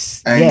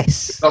 Yes. And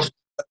yes. We lost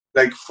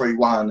leg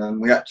 3-1,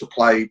 and we had to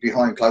play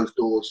behind closed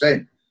doors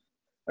then.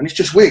 And it's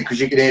just weird because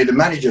you can hear the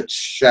manager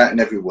shouting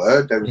every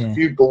word. There was a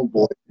few ball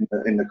boys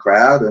in the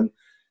crowd, and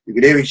you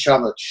could hear each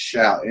other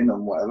shouting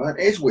and whatever.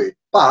 It is weird,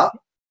 but at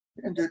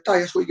the end of the day,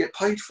 that's what you get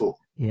paid for.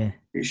 Yeah,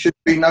 it should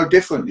be no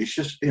different. It's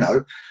just, you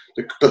know,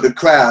 but the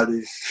crowd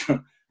is. I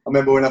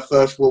remember when I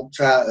first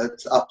walked out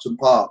at Upton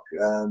Park,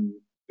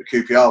 the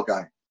QPR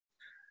game,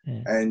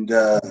 and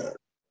the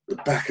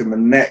back of my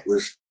neck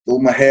was. All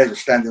my hairs were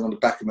standing on the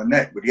back of my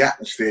neck with the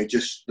atmosphere,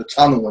 just the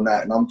tunnel and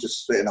that, and I'm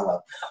just sitting there. I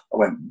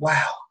went,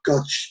 wow,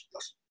 God,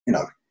 you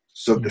know,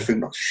 something to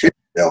think like shit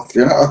yourself,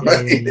 you know what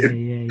I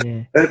mean?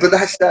 Yeah. But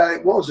that's how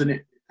it was, and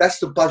that's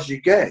the buzz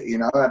you get, you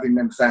know, having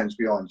them fans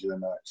behind you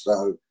and that.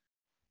 So,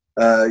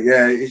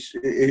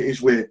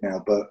 it's weird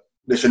now. But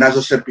listen, as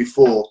I said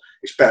before,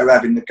 it's better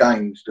having the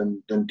games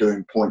than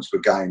doing points per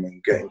game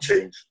and getting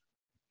teams,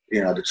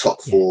 you know, the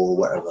top 4 or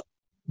whatever.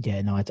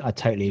 Yeah, no, I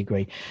totally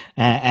agree,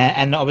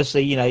 and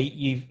obviously, you know,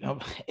 you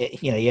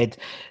had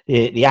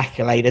the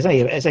accolade. There's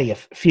only a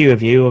few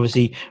of you.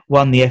 Obviously,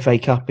 won the FA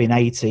Cup in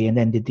 '80, and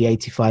then did the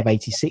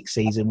 '85-'86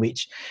 season.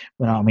 Which,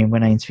 when I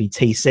interviewed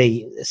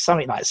TC, there's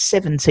something like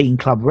 17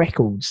 club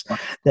records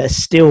that are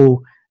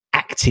still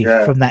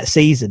active from that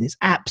season. It's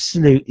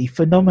absolutely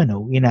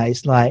phenomenal. You know,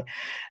 it's like,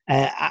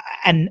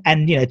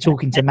 and you know,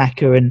 talking to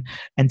Macca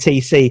and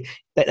TC.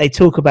 They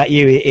talk about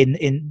you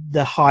in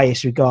the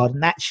highest regard,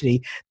 and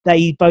actually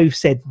they both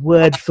said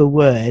word for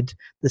word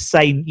the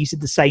same. You said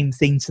the same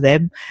thing to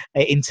them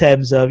in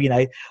terms of, you know,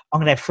 I'm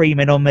going to have 3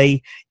 men on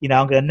me, you know,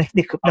 I'm going to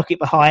knock it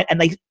behind, and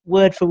they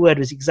word for word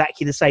was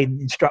exactly the same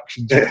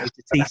instructions to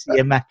TC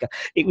and Macca.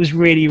 It was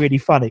really, really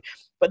funny,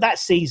 but that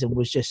season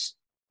was just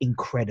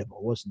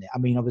incredible, wasn't it? I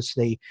mean,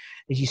 obviously,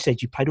 as you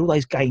said, you played all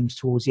those games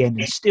towards the end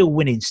and still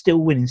winning.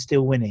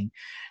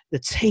 The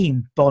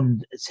team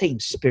bond, the team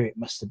spirit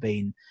must have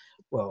been.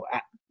 Well,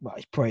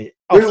 it's probably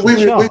we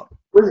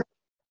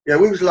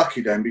was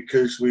lucky then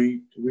because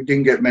we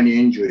didn't get many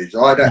injuries.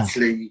 I'd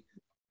actually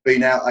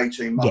been out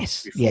 18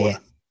 months before. Yeah.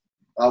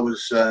 I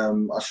was I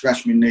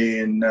smashed my knee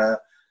in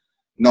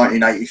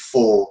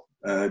 1984,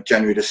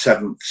 January the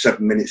 7th,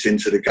 7 minutes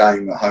into the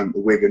game at home to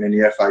Wigan in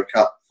the FA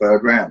Cup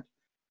 3rd round,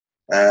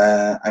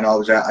 and I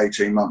was out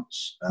 18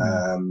 months.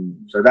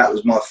 So that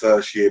was my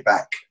first year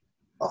back.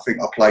 I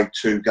think I played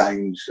 2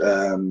 games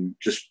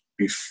just.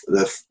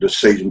 The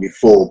season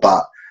before,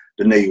 but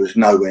the knee was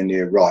nowhere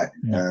near right.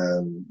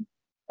 And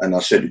I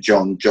said to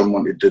John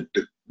wanted the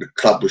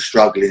club was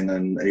struggling,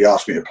 and he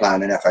asked me to play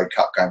in an FA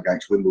Cup game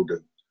against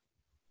Wimbledon.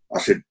 I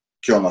said,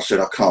 John, I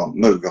can't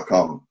move, I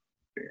can't.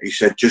 He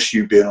said, just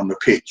you being on the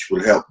pitch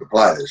will help the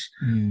players.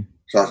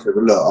 So I said,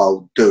 well, look,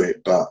 I'll do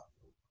it, but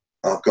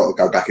I've got to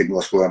go back into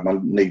hospital and my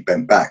knee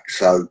bent back.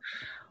 So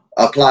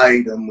I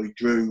played, and we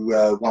drew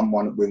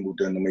 1-1 at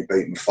Wimbledon, and we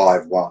beat them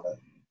 5-1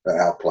 at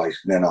our place,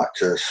 and then I had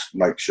to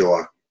make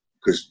sure,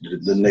 because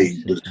the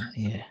knee was,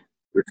 you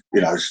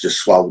know, it's just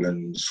swollen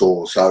and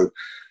sore. So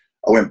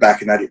I went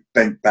back and had it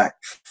bent back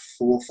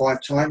 4 or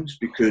 5 times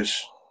because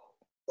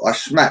I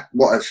smashed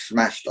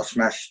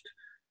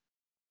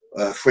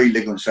 3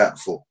 ligaments out the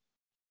foot,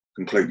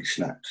 completely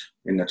snapped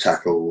in the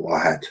tackle I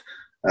had.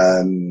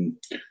 And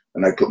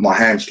they put my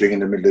hamstring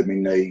in the middle of my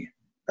knee.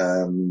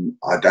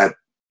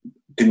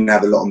 Didn't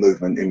have a lot of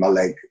movement in my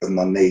leg and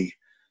my knee.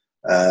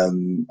 I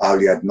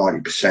only had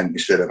 90%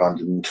 instead of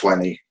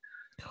 120,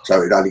 so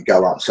it'd only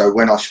go up. So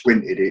when I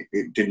sprinted,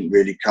 it didn't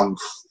really come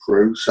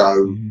through.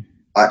 So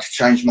I had to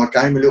change my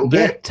game a little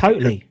bit. Yeah,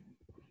 totally.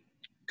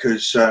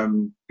 Because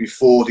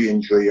before the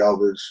injury, I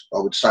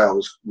would say I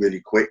was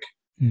really quick,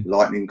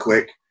 lightning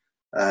quick,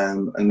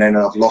 and then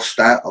I've lost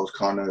that. I was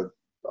kind of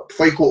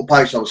 3/4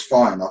 pace. I was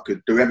fine. I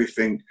could do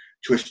everything,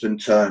 twist and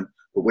turn.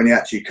 But when it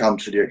actually come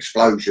to the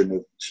explosion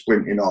of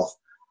sprinting off,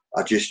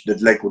 the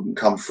leg wouldn't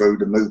come through,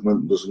 the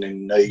movement wasn't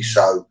in the knee,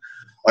 so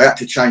I had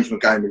to change my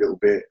game a little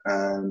bit,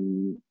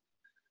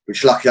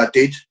 which lucky I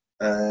did,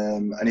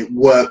 and it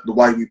worked the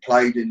way we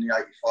played in the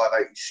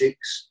 85-86,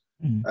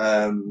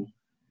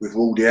 with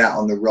Waldy out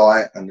on the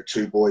right and the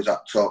 2 boys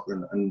up top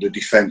and the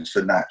defence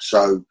and that,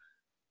 so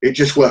it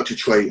just worked a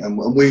treat, and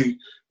we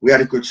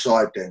had a good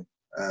side then,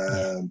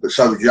 but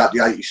so did the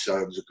 80s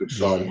side was a good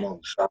side as well.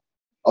 So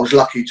I was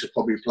lucky to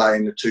probably play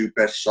in the two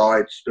best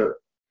sides that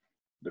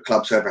the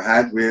club's ever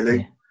had,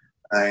 really,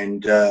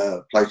 and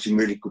played some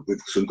really good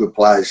with some good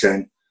players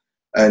then.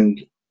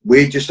 And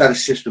we just had a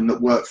system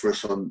that worked for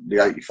us on the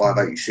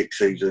 85-86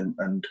 season,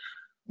 and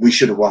we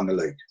should have won the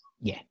league.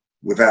 Yeah.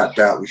 Without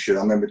doubt, we should.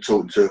 I remember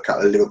talking to a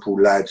couple of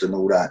Liverpool lads and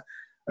all that,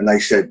 and they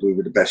said we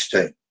were the best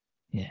team.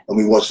 Yeah. And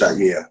we was that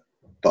year.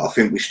 But I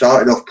think we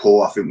started off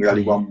poor. I think we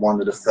only won one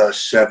of the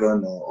first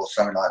 7 or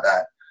something like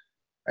that.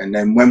 And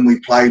then when we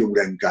played all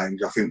them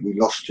games, I think we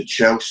lost to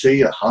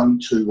Chelsea at home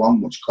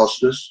 2-1, which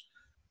cost us.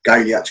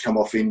 Gailey had to come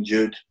off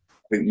injured.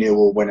 I think Neil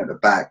Wall went at the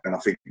back, and I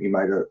think he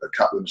made a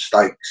couple of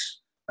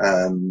mistakes.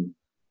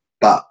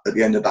 But at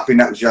the end of I think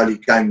that was the only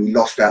game we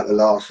lost out the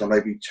last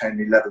maybe 10,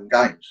 11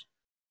 games,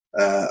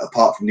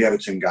 apart from the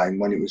Everton game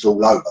when it was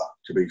all over,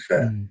 to be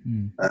fair.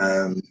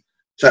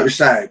 So it was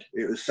sad.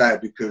 It was sad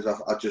because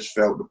I just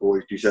felt the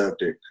boys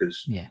deserved it,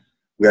 because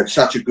we had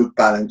such a good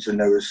balance, and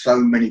there were so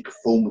many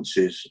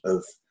performances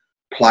of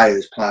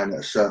players playing at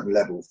a certain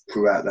level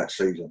throughout that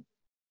season.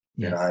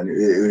 You know, and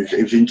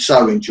it was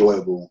so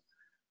enjoyable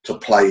to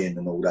play in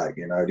and all that.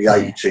 You know, the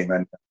 80 team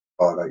and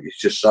 5-8, it's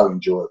just so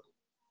enjoyable.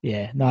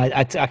 Yeah, no,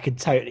 I could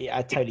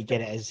totally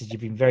get it. As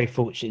you've been very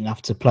fortunate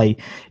enough to play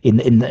in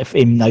those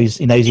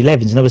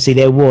 11s, and obviously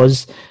there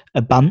was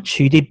a bunch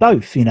who did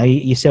both. You know,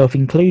 yourself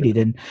included,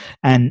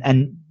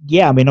 and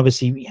yeah, I mean,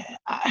 obviously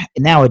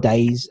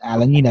nowadays,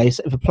 Alan, you know, if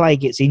a player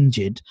gets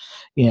injured,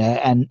 you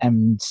know,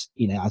 and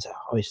you know, I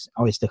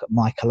always look at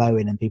Michael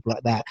Owen and people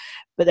like that,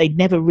 but they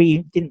never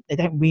they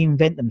don't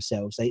reinvent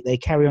themselves. They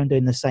carry on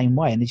doing the same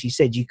way. And as you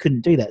said, you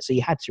couldn't do that, so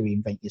you had to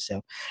reinvent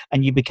yourself,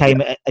 and you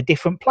became a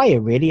different player,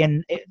 really.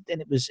 And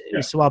it was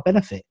to our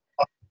benefit.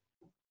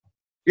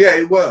 Yeah,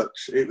 it worked.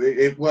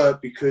 It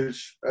worked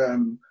because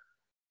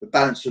the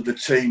balance of the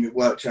team, it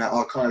worked out.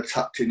 I kind of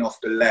tucked in off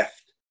the left,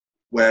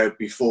 where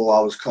before I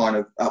was kind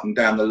of up and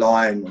down the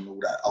line and all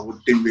that. I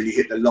didn't really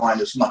hit the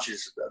line as much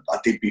as I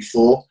did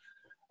before.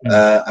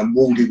 And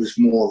Waldy was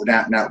more of an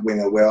out-and-out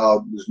winger, where I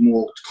was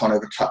more kind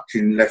of a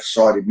tucked-in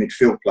left-sided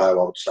midfield player,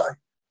 I would say.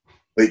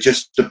 But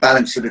just the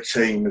balance of the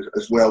team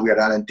as well. We had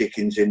Alan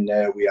Dickens in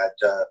there. We had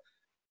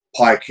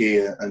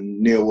Pikey and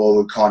Neil Wall,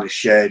 who kind of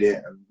shared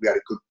it. And we had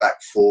a good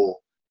back four.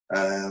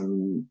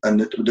 And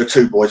the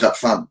two boys up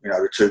front, you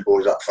know,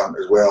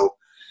 as well.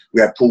 We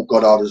had Paul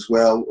Goddard as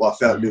well, who I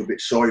felt a little bit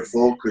sorry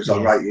for, because I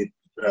rated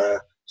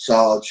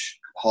Sarge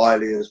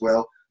highly as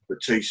well. But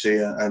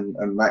TC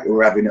and Mac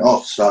were having it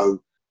off.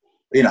 So,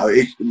 you know,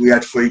 we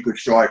had 3 good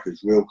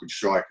strikers, real good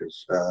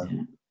strikers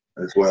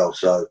as well.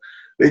 So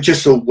it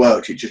just all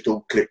worked. It just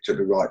all clicked at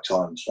the right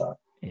time. So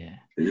it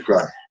was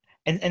great.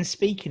 And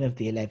speaking of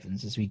the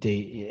 11s, as we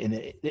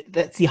do,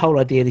 that's the whole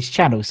idea of this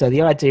channel. So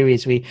the idea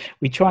is we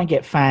try and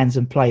get fans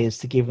and players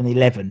to give an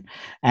 11,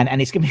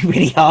 and it's going to be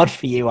really hard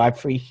for you. I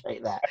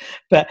appreciate that,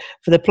 but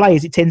for the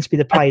players, it tends to be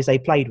the players they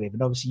played with,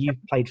 and obviously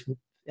you've played for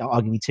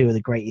arguably 2 of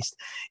the greatest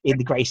in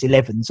the greatest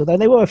 11s, although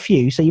there were a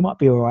few, so you might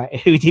be all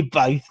right who did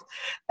both.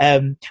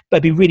 But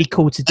it'd be really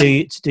cool to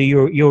do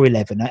your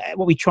 11.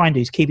 What we try and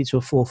do is keep it to a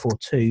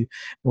 4-4-2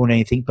 more than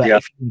anything. But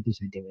if you do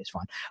something, it's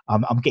fine.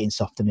 I'm getting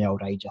soft in my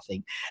old age, I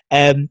think.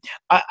 I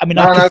mean,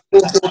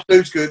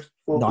 4-4-2's good.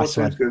 Nice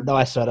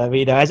one. I mean,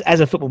 you know, as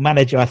a football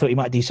manager, I thought you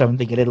might do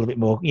something a little bit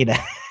more. You know,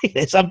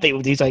 some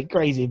people do something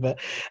crazy, but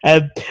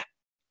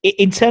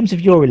in terms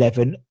of your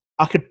 11,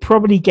 I could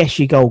probably guess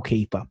your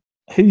goalkeeper.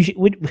 Who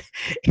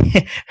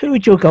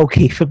would your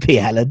goalkeeper be,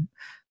 Alan?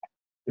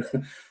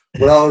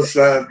 Well,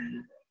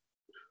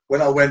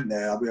 when I went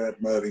there, we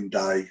had Mervyn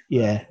Day,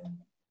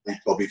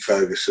 Bobby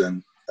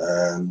Ferguson,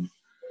 and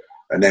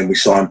then we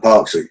signed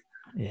Parksy.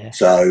 Yeah.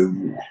 So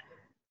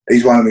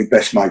he's one of my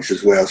best mates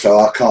as well. So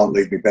I can't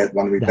leave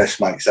one of my best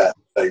mates out.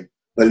 But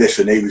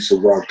listen, he was a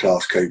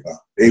world-class keeper.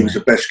 He was the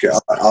best keeper.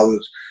 I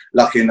was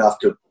lucky enough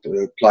to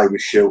play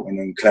with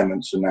Shilton and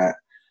Clements and that.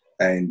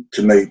 And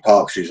to me,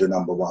 Parksy's the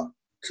number one.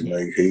 To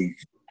me,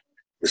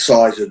 the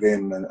size of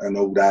him and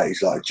all that,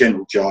 he's like a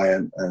gentle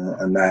giant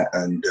and that.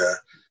 And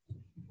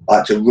I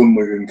had to run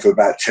with him for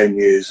about 10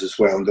 years as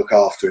well and look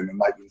after him and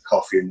make him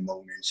coffee in the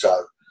morning.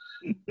 So,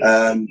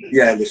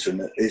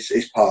 listen,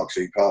 it's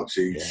Parksy.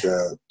 Parksy's,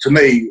 to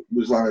me,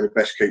 was one of the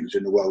best keepers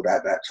in the world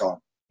at that time.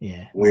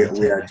 Yeah, we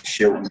had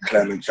Shilton,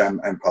 Clements,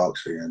 and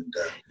Parksy, and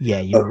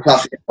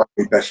plus he's one of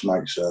my best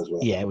mates as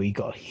well. Yeah, we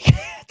got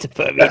to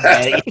put him in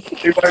there.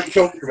 He won't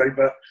talk to me,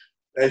 but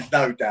there's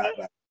no doubt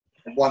about it.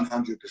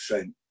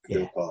 100%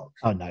 Parks.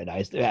 Oh no,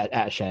 it's out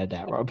of shadow of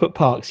doubt. Right, I'll put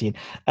Parks in.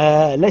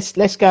 Let's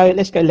go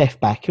left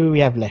back. Who do we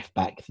have left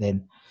back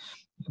then?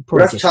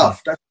 Well, that's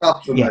tough. That's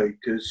tough for me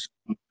because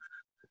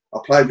I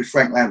played with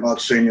Frank Lampard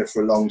Senior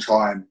for a long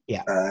time.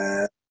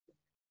 Yeah.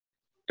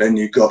 Then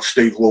you've got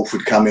Steve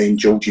Walford come in,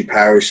 Georgie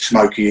Parrish,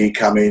 Smokey E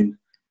come in,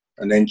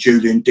 and then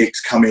Julian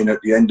Dix come in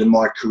at the end of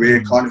my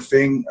career, kind of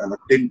thing. And I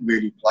didn't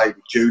really play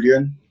with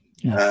Julian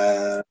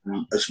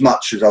as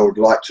much as I would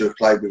like to have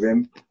played with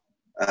him.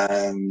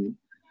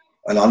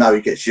 And I know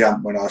he gets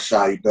jumped when I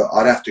say, but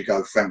I'd have to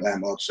go Frank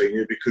Lampard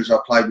Senior because I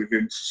played with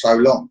him for so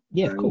long.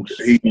 Yeah, of course.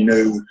 He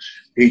knew,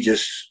 he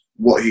just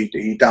what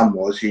he done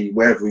was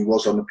wherever he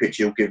was on the pitch,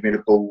 he'll give me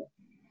the ball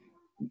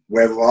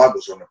wherever I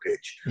was on the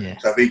pitch. Yeah.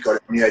 So if he got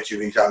it on the edge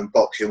of his own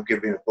box, he'll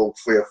give me the ball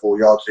 3 or 4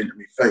 yards into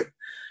my feet.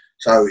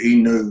 So he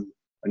knew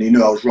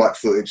I was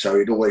right-footed, so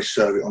he'd always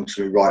serve it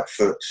onto my right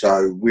foot.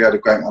 So we had a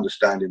great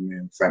understanding, me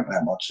and Frank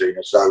Lampard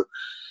Senior. So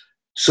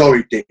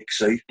sorry,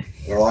 Dixie,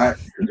 all right?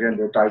 At the end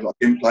of the day, I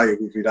didn't play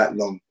with you that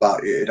long,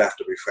 but it'd have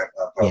to be Frank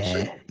Lampard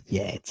Senior.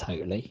 Yeah,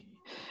 totally.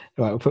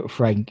 Right, we'll put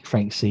Frank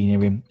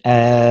Senior in.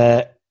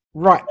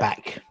 Right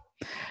back.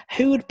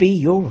 Who would be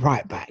your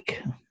right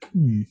back?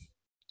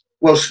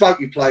 Well,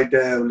 Smokey played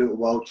there a little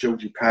while.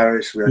 Georgie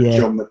Paris. We had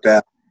John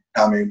McDowell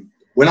coming.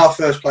 When I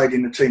first played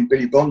in the team,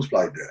 Billy Bonds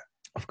played there.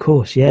 Of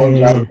course, yeah.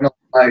 When I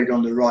played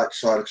on the right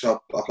side, because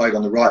I played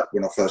on the right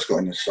when I first got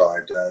in the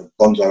side.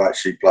 Bonzo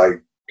actually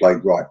played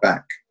right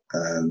back.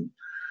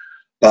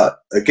 But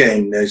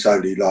again, there's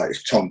only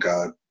it's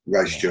Tonka.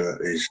 Ray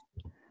Stewart is,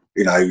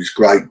 he's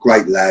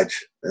great lad.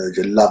 He's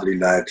a lovely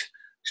lad.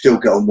 Still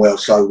get on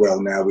so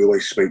well now. We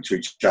always speak to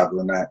each other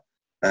and that.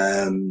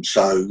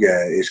 So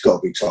yeah, it's got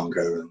to be Tonga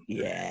and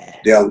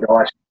the old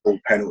ice ball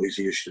penalties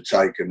he used to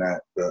take and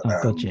that. But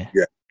yeah,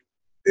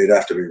 it'd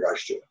have to be Ray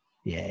Stewart.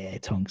 Yeah,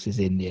 Tonks is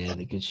in. Yeah,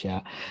 the good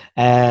shout.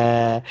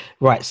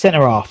 Right,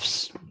 centre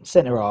halves.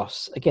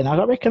 Again,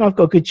 I reckon I've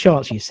got a good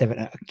chance. Your seven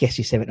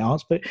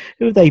halves, but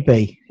who would they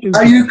be?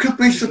 You could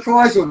be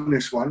surprised on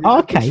this one.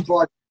 Okay.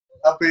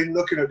 I've been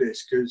looking at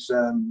this because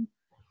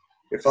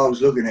if I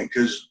was looking at it,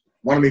 because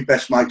one of my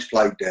best mates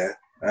played there.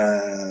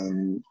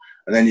 And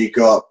then you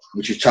got,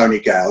 which is Tony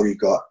Gale, you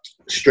got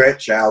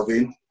Stretch,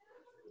 Alvin.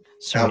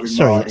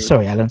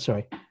 Sorry, Alan,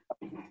 sorry.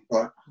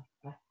 Right.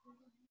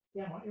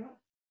 Yeah, you're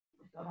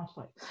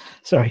right.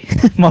 Sorry,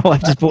 my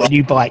wife just bought a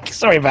new bike.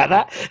 Sorry about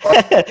that.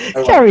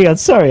 Carry on.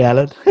 Sorry,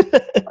 Alan.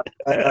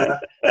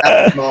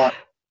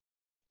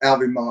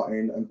 Alvin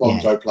Martin and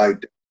Bonzo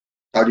played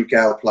there. Tony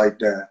Gale played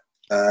there.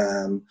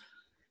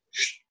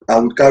 I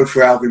would go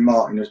for Alvin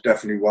Martin as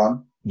definitely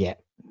one. Yeah.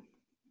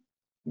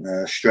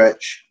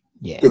 Stretch.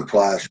 Yeah. Good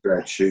player,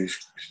 Stretch. Who's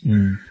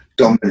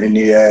dominant in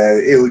the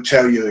air. He would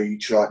tell you he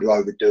tried to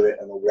overdo it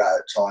and all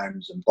that at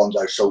times, and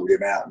Bonzo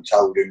sorted him out and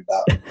told him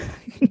that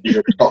he's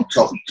a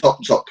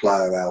top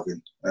player,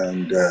 Alvin.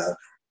 And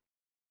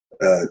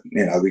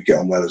we get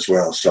on well as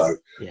well. So,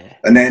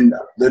 and then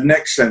the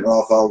next centre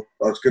half, I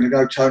was going to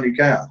go Tony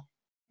Gale.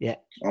 Yeah,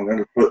 I'm going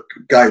to put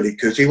Gailey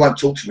because he won't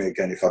talk to me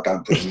again if I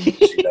don't put him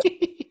in.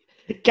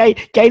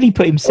 Gailey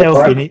put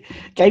himself in it.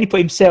 Gailey put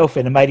himself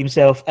in and made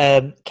himself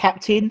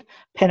captain,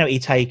 penalty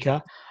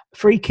taker,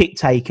 free kick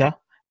taker,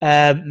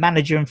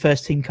 manager and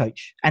first team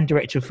coach and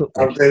director of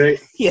football. Oh, did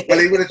he? Yeah. Well,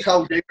 he would have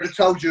told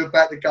you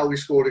about the goal he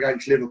scored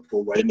against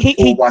Liverpool when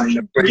 4-1 in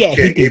the free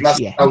kick. He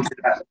must have told you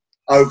that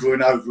over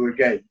and over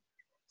again.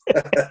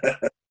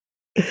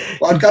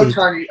 I'd go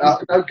Tony,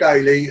 go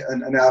Gailey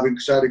and Alvin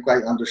because they had a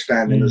great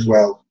understanding as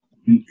well.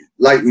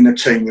 Later in the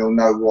team, you'll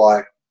know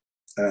why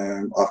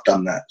I've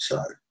done that.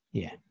 So.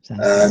 Yeah. So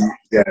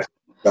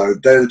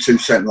they're the two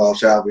centre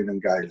halves, Alvin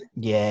and Gailey.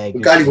 Yeah.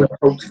 But Gailey would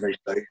talk to me,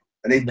 Steve,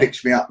 and he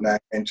picks me up now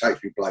and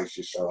takes me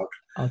places. So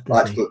I'd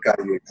like to put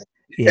Gailey in.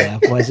 Yeah,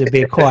 otherwise it'd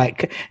be a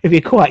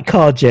quite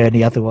car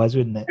journey. Otherwise,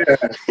 wouldn't it?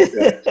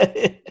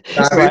 Yeah.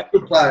 He's a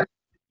good player.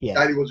 Yeah.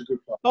 Gailey was a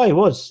good player. Oh, he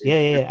was.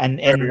 Yeah. And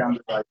very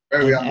underrated.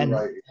 Very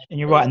underrated. And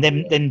you're right. And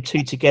them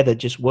two together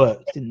just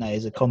worked, didn't they,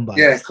 as a combo?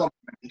 Yeah,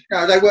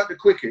 they weren't the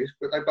quickest,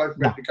 but they both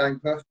made the game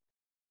perfect.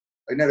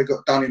 They never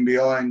got done in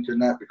behind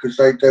and that because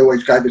they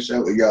always gave us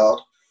out a yard.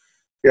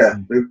 Yeah,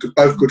 they're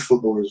both good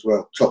footballers as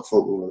well, top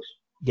footballers.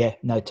 Yeah,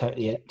 no,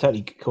 totally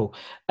cool.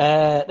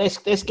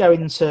 Let's go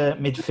into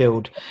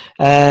midfield.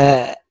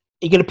 Are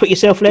you going to put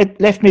yourself left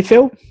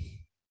midfield?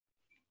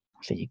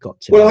 I think you've got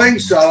to. Well, I think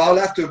so. I'll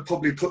have to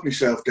probably put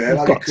myself there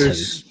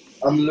because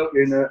I'm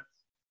looking at,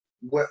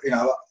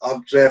 I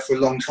was there for a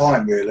long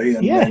time really,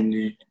 and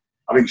then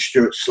I think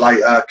Stuart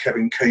Slater,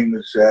 Kevin Keane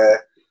was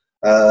there.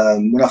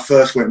 When I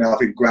first went there, I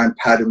think Grant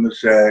Padden was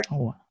there.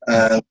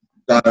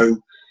 But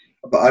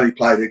I only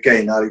played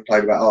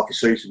about half a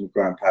season with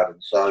Grant Padden.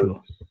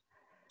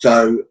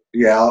 So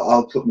yeah,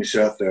 I'll put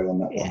myself there on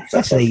that one.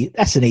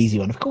 That's an easy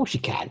one. Of course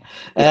you can.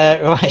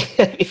 Right.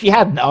 If you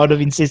hadn't, I would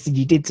have insisted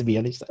you did. To be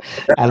honest,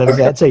 Alan was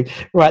there too.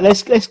 Right.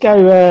 Let's go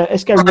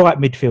right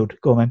midfield.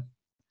 Go on,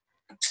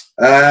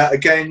 man.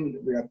 Again,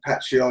 we had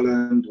Patsy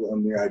Holland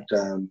and we had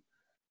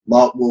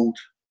Mark Ward.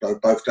 They've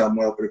both done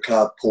well for the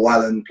club. Paul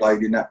Allen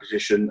played in that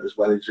position as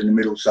well as in the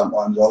middle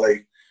sometimes.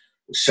 Ollie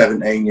was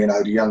 17,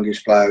 the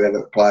youngest player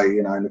ever to play,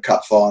 in the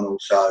cup final.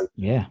 So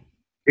yeah,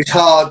 it's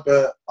hard,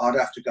 but I'd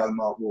have to go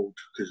Mark Ward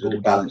because of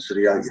the balance of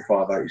the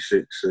 85,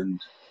 86.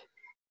 And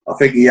I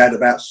think he had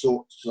about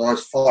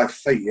size 5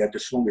 feet. He had the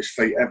smallest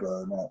feet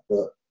ever.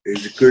 But he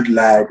was a good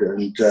lad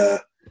and a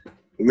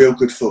real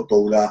good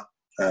footballer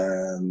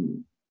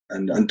and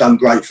done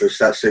great for us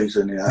that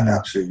season.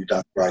 Absolutely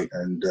done great.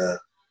 And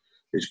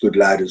he's a good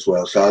lad as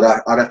well. So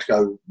I'd have to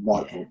go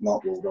Mark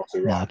Ward off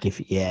the right.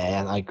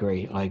 I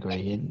agree.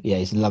 Yeah,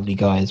 he's a lovely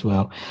guy as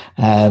well.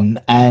 So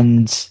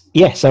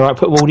I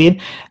put Ward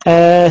in.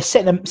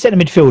 Centre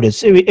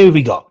midfielders. Who have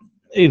we got?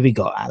 Who have we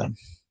got, Alan?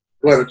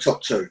 Well, the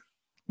top two.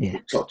 Yeah.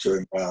 Top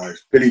two.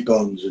 Billy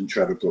Bonds and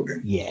Trevor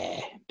Brooking. Yeah.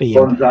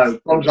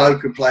 Bonzo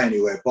could play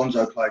anywhere.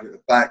 Bonzo played at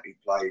the back. I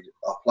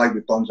played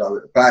with Bonzo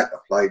at the back. I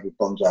played with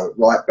Bonzo at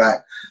right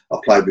back. I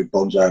played with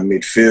Bonzo in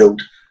midfield.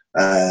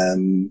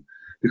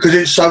 Because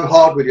it's so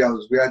hard with the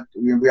others. We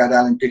had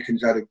Alan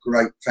Dickens had a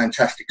great,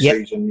 fantastic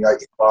season, the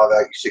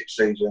 85-86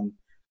 season.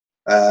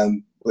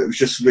 But it was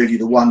just really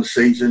the one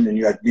season, and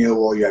you had Neil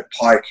or you had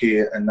Pike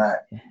here and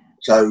that.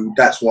 So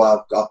that's why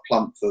I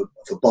plumped for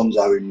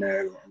Bonzo in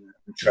there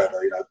and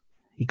Trevor. You know,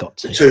 he got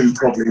to. The two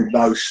probably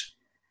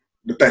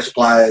the best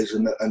players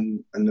and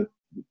the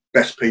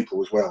best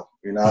people as well.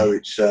 You know,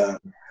 it's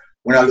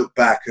when I look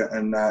back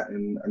and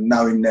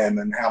knowing them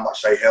and how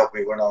much they helped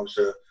me when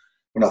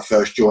I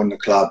first joined the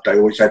club, they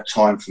always had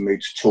time for me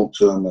to talk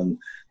to them, and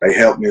they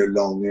helped me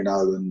along. You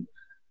know, and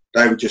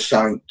they were just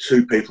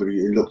two people that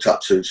you looked up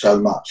to so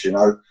much. You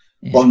know,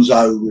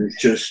 Bonzo was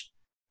just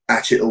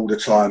at it all the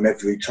time,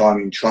 every time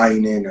in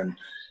training, and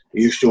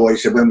he used to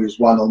always say when we was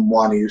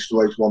 1-on-1, he used to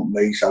always want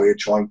me, so he'd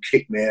try and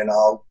kick me, and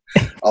I'll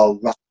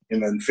run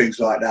him and things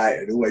like that.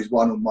 And always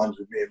 1-on-1s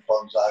with me and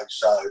Bonzo.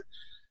 So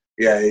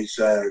yeah, it's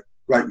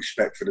great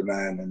respect for the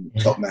man and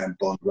top man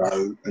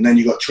Bonzo. And then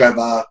you got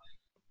Trevor,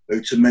 who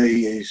to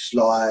me is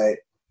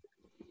like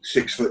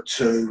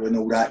 6'2" and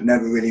all that.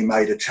 Never really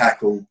made a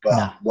tackle,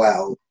 but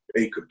wow,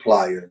 he could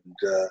play. And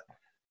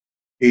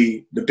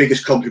the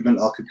biggest compliment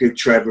I could give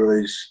Trevor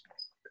is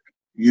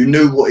you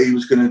knew what he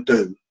was going to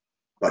do,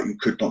 but you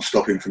could not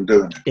stop him from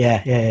doing it.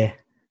 Yeah.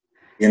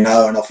 You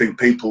know, and I think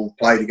people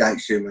played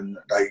against him and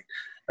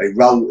he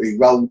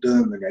rolled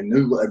them and they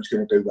knew what he was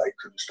going to do, but they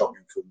couldn't stop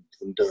him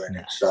from doing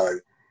it. So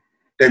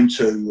them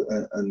two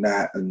and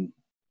that, and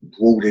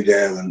Waldy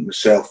there and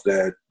myself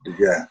there,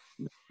 yeah.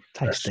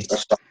 That's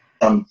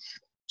some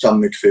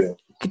midfield.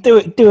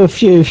 Could do a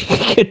few.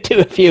 Could do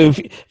a few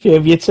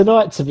of you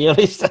tonight, to be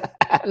honest.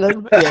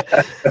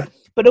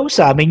 But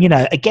also, I mean, you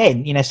know,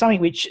 again, you know,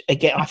 something which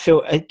again I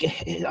feel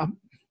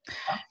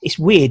it's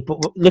weird.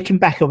 But looking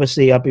back,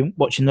 obviously, I've been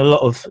watching a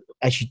lot of,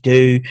 as you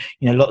do,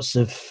 you know, lots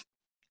of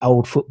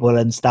old football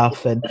and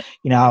stuff. And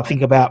you know, I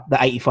think about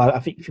the '85. I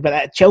think about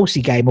that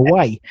Chelsea game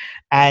away,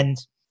 and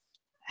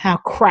how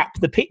crap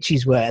the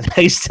pitches were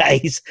those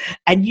days,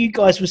 and you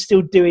guys were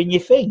still doing your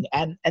thing,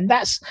 and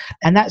that's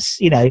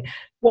you know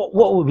what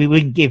would we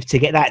wouldn't give to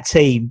get that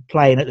team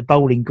playing at the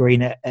Bowling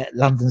Green at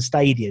London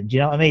Stadium. Do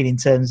you know what I mean? In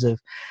terms of,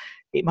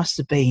 it must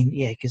have been,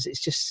 because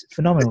it's just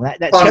phenomenal.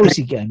 That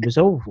Chelsea game was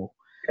awful.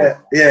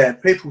 Yeah.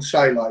 People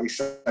say, like you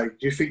say, do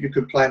you think you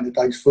could play in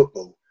today's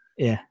football?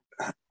 Yeah.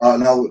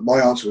 No,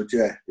 my answer would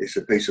it's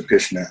a piece of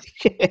piss now.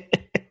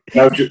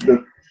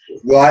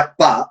 Right,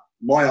 but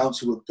my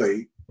answer would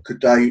be,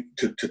 could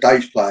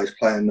today's players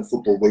play in the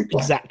football we play?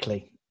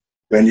 Exactly.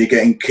 When you're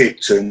getting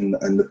kicked and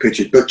the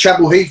pitches. But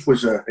Chapel Heath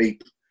was a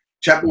heap.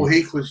 Chapel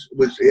Heath was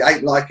it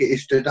ain't like it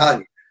is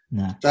today.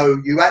 No.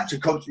 So you had to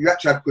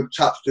have good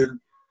touch to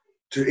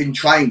in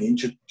training.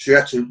 You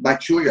had to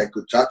make sure you had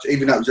good touch,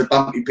 even though it was a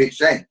bumpy pitch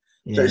then.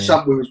 Yeah. So it's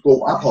something we was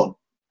brought up on.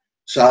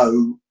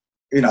 So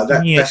you know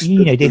that's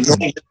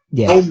the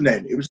norm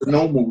then. It was the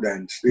normal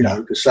then. You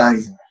know, the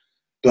same.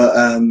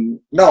 But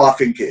no, I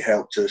think it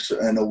helped us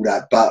and all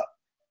that. But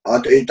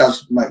it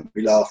does make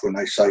me laugh when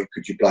they say,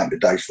 could you play in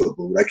today's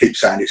football? They keep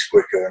saying it's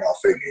quicker, and I'm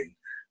thinking,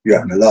 you're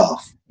having a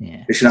laugh.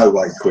 Yeah. It's no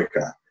way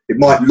quicker. It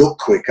might look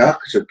quicker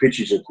because the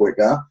pitches are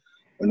quicker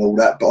and all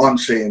that, but I'm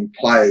seeing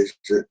players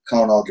that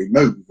can't hardly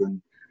move,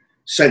 and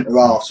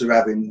centre-halves are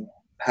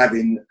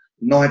having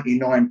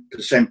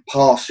 99%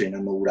 passing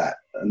and all that,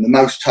 and the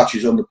most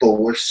touches on the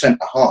ball are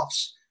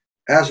centre-halves.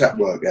 How's that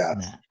work out?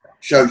 No.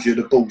 Shows you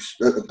the ball's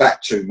at the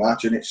back too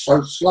much, and it's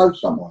so slow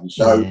sometimes.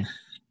 So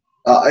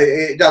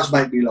it does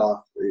make me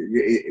laugh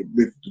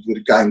with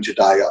the game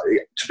today.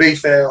 To be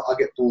fair, I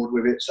get bored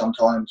with it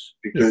sometimes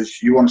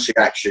because you want to see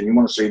action, you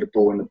want to see the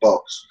ball in the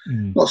box,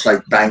 not say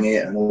bang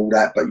it and all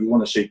that, but you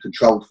want to see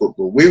controlled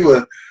football. We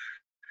were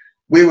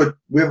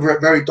a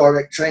very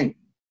direct team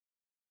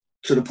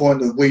to the point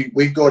that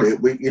we got it.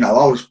 I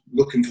was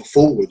looking for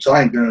forwards.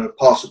 I ain't going to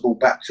pass the ball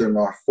back to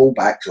my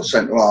fullbacks or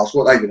centre halves.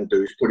 What they're going to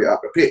do is put it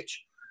up the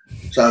pitch.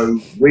 So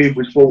we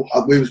was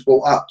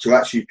brought up to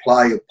actually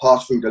play and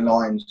pass through the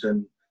lines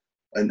and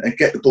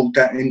get the ball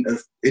down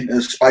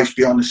into space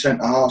beyond the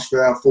centre half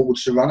for our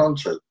forwards to run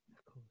onto.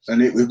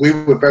 And we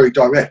were very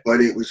direct, but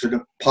it was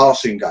a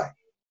passing game.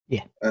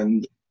 Yeah.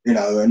 And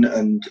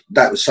and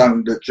that was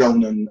something that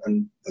John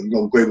and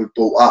Ron Greenwood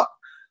brought up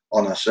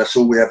on us. That's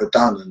all we ever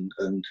done.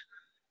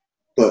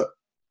 But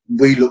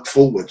we look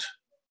forward,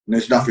 and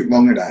there's nothing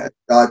wrong with that.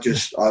 I look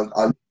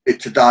at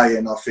it today,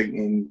 and I'm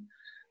thinking,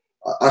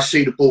 I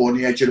see the ball on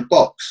the edge of the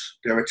box.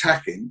 They're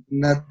attacking,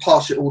 and they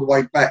pass it all the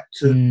way back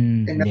to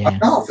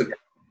half again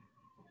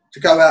to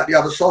go out the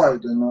other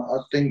side. And I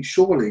think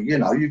surely,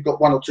 you've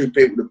got one or two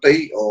people to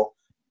beat or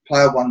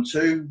player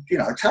 1-2,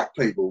 attack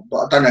people. But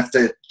I don't know if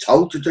they're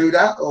told to do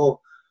that or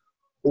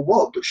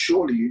what. But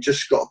surely you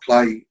just got to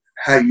play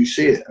how you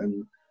see it.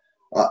 And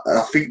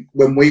I think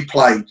when we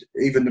played,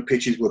 even the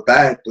pitches were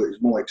bad, but it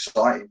was more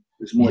exciting.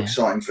 It's more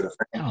exciting for the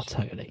fans. Oh,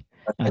 totally.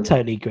 I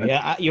totally agree.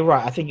 You're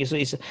right. I think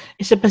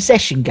it's a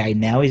possession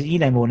game now. You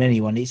know more than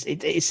anyone.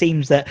 It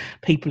seems that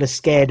people are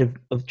scared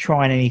of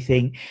trying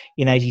anything.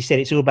 You know, as you said,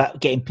 it's all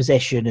about getting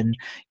possession. And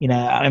you know,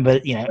 I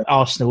remember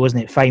Arsenal,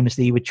 wasn't it?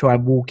 Famously, you would try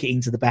and walk it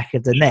into the back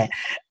of the net,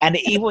 and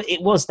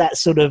it was that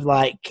sort of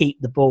like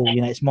keep the ball.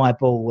 You know, it's my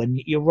ball. And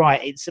you're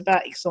right. It's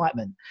about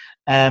excitement,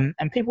 and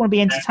people want to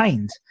be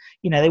entertained.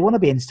 You know, they want to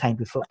be entertained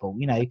with football.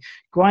 You know,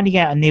 grinding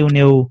out a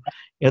 0-0.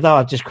 Although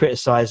I've just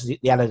criticised the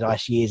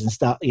Allardyce years and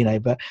stuff, you know,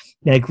 but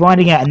you know,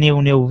 grinding out a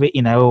 0-0,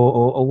 you know,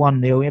 or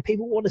 1-0, you know,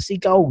 people want to see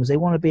goals. They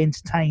want to be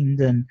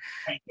entertained, and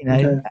you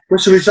know,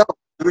 what's the result?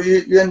 At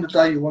the end of the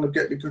day, you want to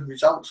get the good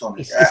results on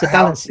it. It's a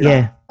balance,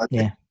 yeah.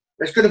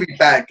 There's going to be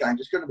bad games.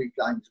 There's going to be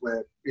games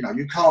where you know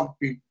you can't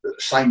be at the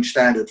same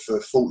standard for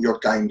 40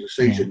 odd games a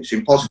season. Yeah. It's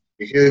impossible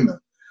to be human.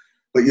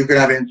 But you're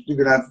going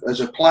to have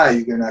as a player,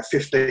 you're going to have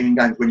 15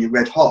 games when you're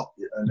red hot,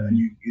 and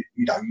you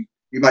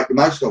make the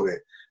most of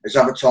it. There's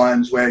other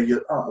times where I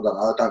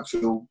don't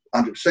feel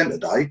 100% a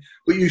day,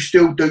 but you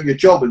still do your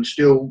job and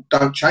still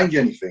don't change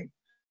anything.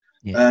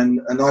 Yeah. And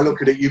I look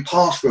at it, you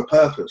pass for a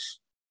purpose.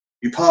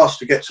 You pass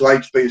to get to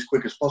A to B as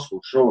quick as possible,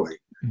 surely.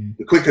 Mm.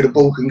 The quicker the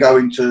ball can go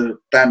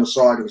down the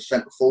side of a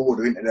centre forward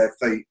or into their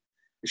feet,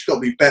 it's got to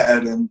be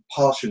better than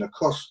passing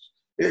across.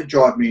 It'd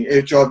drive me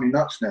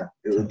nuts now.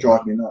 It would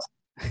drive me nuts.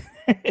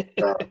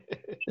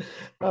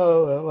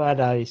 Oh, well,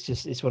 no,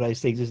 it's one of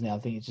those things, isn't it? I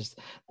think it's just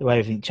the way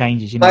everything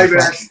changes. You know, maybe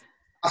that's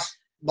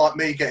like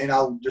me getting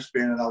old, just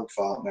being an old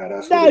fart now.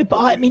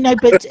 But again,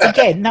 the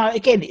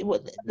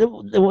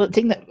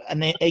thing that,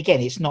 and then, again,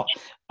 it's not.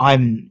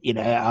 I'm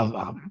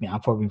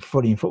probably been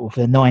footing football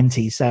for the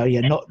 90s, so yeah,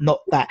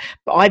 not that.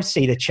 But I've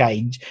seen a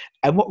change,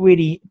 and what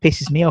really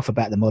pisses me off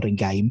about the modern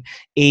game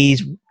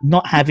is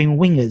not having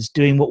wingers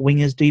doing what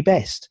wingers do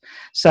best.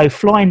 So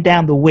flying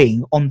down the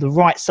wing on the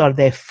right side of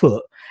their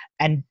foot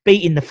and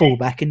beating the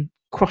fullback and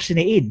crossing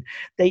it in.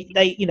 They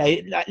you know,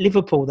 like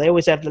Liverpool, they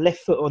always have the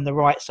left foot on the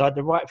right side,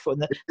 the right foot on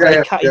the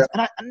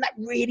and that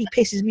really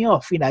pisses me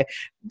off. You know,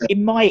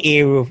 in my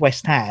era of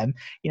West Ham,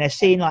 you know,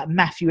 seeing like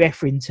Matthew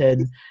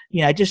Etherington,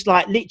 you know, just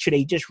like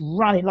literally just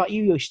running like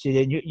you used to do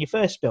in your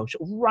first spell,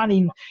 sort of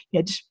running, you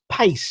know, just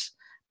pace.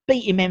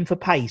 Beating men for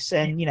pace,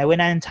 and you know, when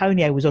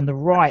Antonio was on the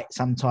right,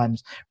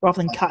 sometimes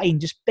rather than cut in,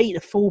 just beat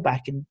the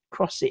fullback and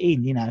cross it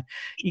in. You know,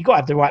 you got to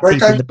have the right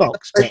people in the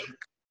box.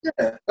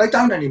 Yeah, they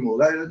don't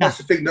anymore. That's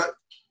the thing that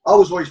I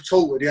was always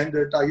taught. At the end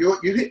of the day, you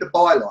hit the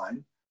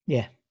byline,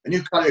 and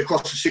you cut it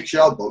across the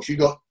 6-yard box. You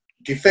got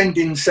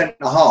defending centre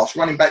halves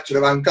running back to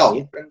their own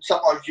goal, and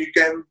sometimes you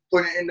get them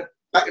putting it in the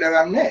back of their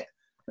own net,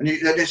 and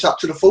it's up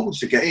to the forwards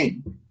to get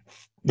in.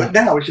 But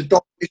now it's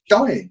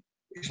dying.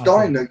 It's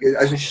dying.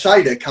 As you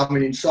say, they're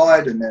coming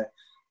inside and they're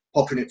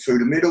popping it through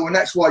the middle, and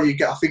that's why I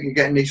think you're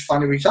getting these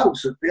funny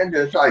results. At the end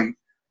of the day,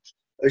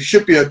 it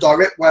should be a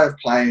direct way of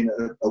playing.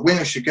 A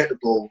winger should get the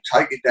ball,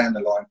 take it down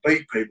the line,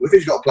 beat people. If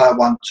he's got to play a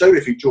 1-2,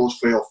 if he draws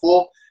 3 or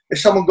 4,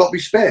 there's someone got to be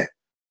spare.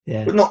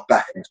 Yeah. But not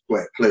back and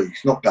square, please.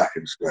 Not back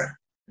and square.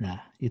 No,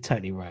 you're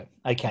totally right.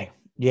 Okay.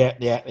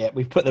 Yeah.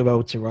 We've put the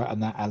world to right on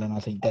that, Alan.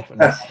 I think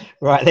definitely.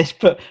 Right. Let's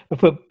put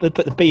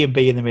the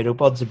B&B in the middle.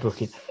 Bonds and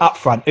Brooking up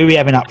front. Who are we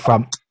having up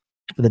front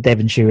for the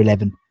Devonshire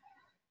 11?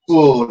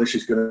 Oh, this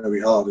is going to be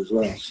hard as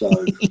well. So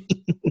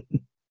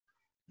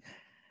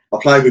I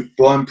played with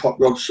Brian Pop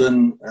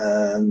Robson.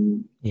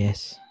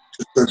 Yes.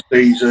 The first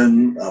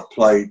season, I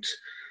played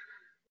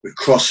with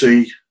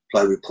Crossy.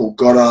 Played with Paul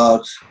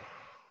Goddard,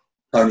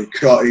 Tony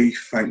Cottee,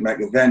 Frank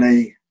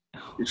McAvenny.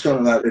 It's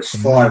something like there's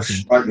 5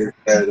 strikers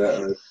there that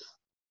have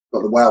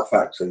got the wow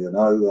factor, you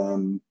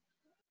know.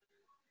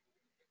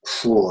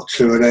 2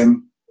 of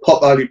them.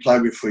 Pop only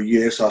played with for a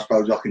year, so I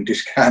suppose I can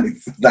discount him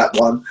for that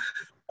one.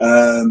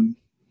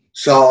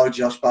 Sarge,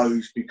 I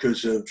suppose,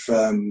 because of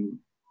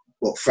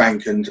what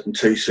Frank and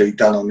TC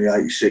done on the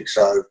 86.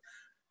 So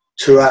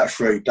 2 out of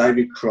 3,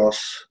 David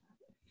Cross,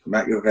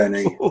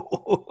 McAvenny.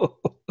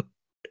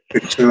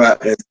 2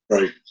 out of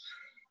 3.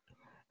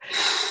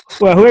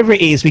 Well, whoever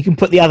it is, we can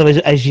put the other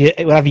as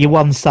we'll have your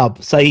one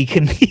sub, so you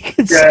can.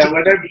 Yeah,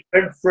 well,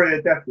 them 3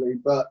 are definitely.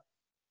 But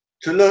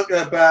to look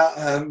about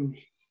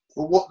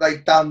for what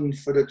they've done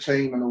for the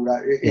team and all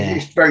that,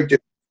 it's very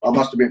difficult. I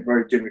must have been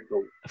very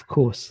difficult. Of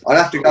course, I'd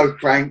have to go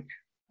Frank.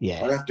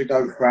 Yeah, I'd have to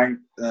go Frank.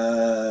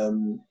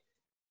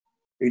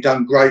 He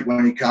done great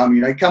when he came.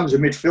 You know, he comes as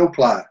a midfield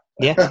player.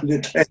 Yeah,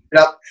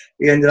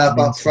 he ended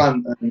up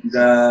front,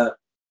 and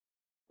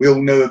we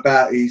all knew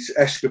about his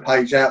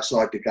escapades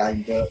outside the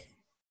game. But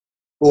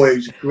boy, he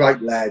was a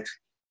great lad.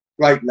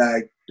 Great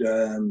lad.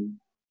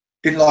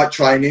 Didn't like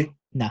training.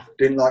 No,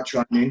 didn't like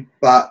training.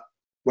 But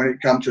when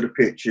it come to the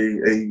pitch,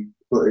 he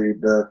put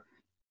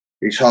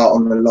his heart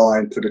on the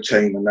line for the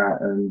team and that.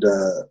 And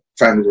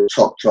Frank was a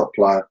top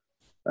player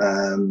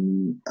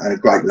and a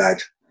great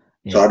lad.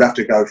 Yeah. So I'd have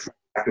to go for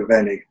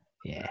McAvenny.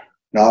 Yeah.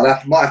 No,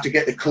 might have to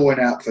get the coin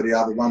out for the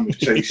other one with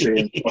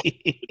TC.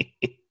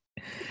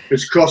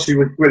 Because Crossy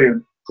was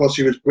brilliant.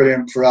 Crossy was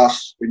brilliant for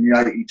us in the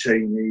 80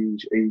 team.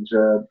 He's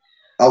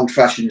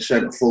old-fashioned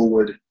centre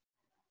forward.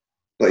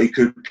 but he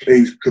could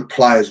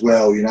play as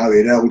well. You know,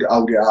 he'd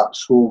hold it up,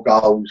 score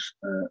goals,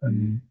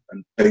 and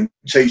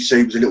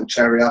TC was a little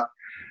terrier,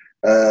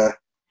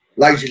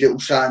 lazy little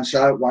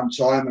so-and-so at one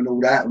time and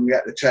all that, and we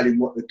had to tell him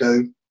what to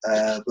do.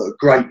 But a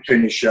great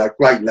finisher,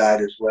 great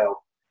lad as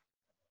well.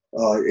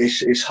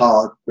 It's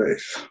hard, but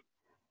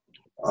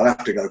I'd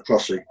have to go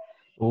Crossy.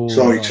 Ooh,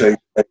 sorry, T.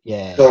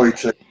 Yeah. Sorry,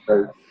 T.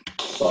 But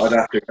I'd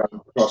have to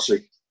go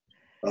Crossy.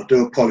 I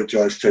do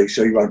apologise, T.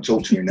 So you won't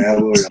talk to me now,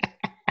 will you?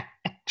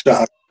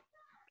 So,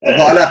 but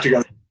I'd have to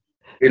go.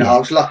 You know, I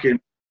was lucky enough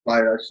to play.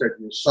 I said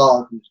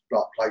Sarge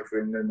played for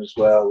England as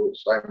well,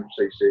 same as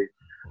CC,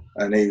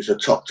 and he was a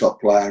top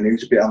player. And he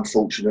was a bit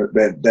unfortunate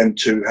that them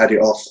two had it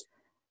off.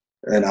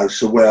 You know,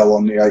 so well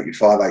on the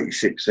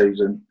 85-86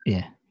 season.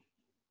 Yeah.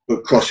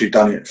 But Crossy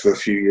done it for a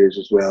few years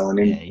as well, and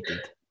he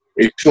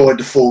scored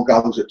the 4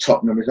 goals at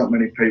Tottenham. There's not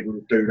many people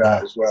who do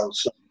that as well.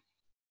 So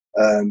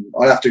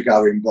I'd have to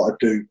go in, but I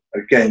do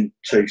again.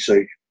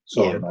 TC,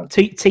 sorry, mate.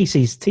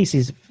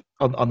 TC's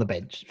on the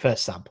bench,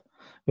 first sub.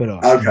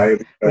 Okay,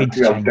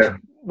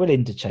 we'll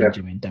interchange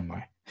him in. Don't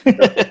worry.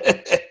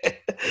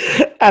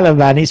 Alan,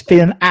 man, it's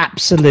been an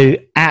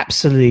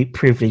absolute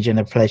privilege and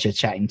a pleasure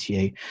chatting to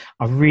you.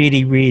 I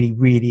really, really,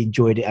 really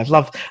enjoyed it. I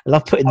love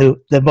putting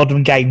the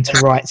modern game to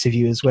rights with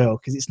you as well,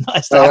 because it's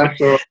nice to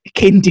have a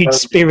kindred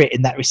spirit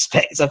in that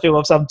respect. I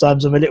feel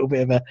sometimes I'm a little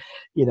bit of a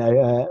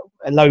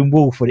lone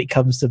wolf when it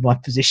comes to my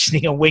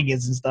positioning on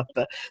wingers and stuff.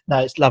 But no,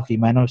 it's lovely,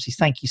 man. Obviously,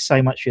 thank you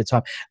so much for your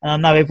time. And I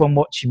know everyone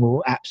watching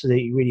will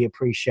absolutely really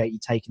appreciate you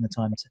taking the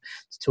time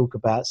to talk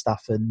about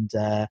stuff, and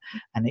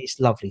it's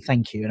lovely.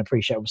 Thank you, and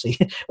appreciate obviously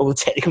all the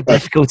technical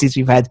difficulties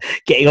we've had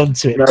getting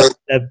onto it.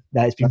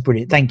 No, it's been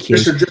brilliant. Thank you.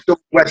 Listen, just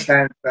West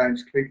Ham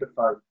fans, keep the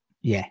faith.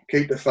 Yeah.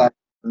 Keep the faith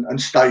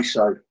and stay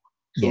safe.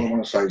 That's all I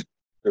want to say.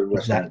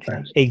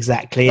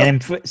 Exactly.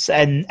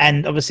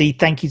 And obviously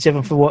thank you to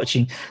everyone for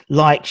watching.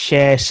 Like,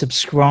 share,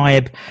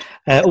 subscribe,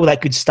 all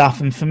that good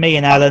stuff. And for me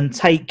and Alan,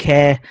 take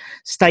care,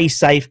 stay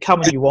safe,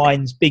 come on you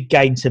Wines, big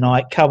game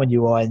tonight, come on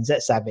you Wines,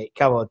 let's have it,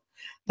 come on.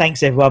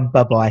 Thanks everyone,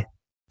 bye-bye.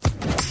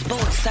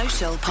 Sports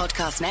Social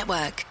Podcast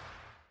Network.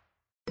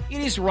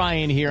 It is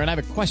Ryan here, and I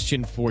have a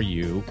question for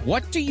you.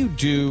 What do you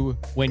do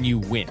when you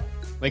win?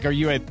 Like, are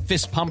you a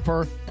fist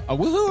pumper, a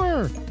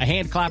woohooer, a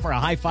hand clapper, a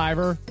high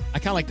fiver? I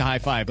kind of like the high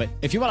five, but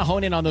if you want to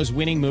hone in on those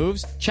winning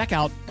moves, check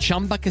out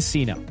Chumba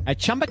Casino. At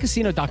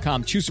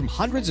ChumbaCasino.com, choose from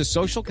hundreds of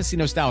social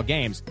casino-style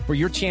games for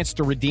your chance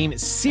to redeem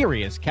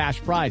serious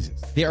cash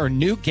prizes. There are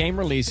new game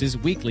releases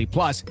weekly,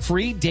 plus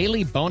free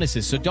daily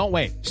bonuses, so don't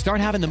wait. Start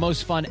having the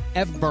most fun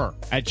ever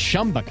at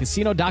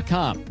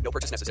ChumbaCasino.com. No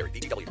purchase necessary.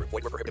 VGW Group.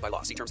 Void where prohibited by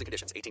law. See terms and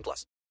conditions. 18+.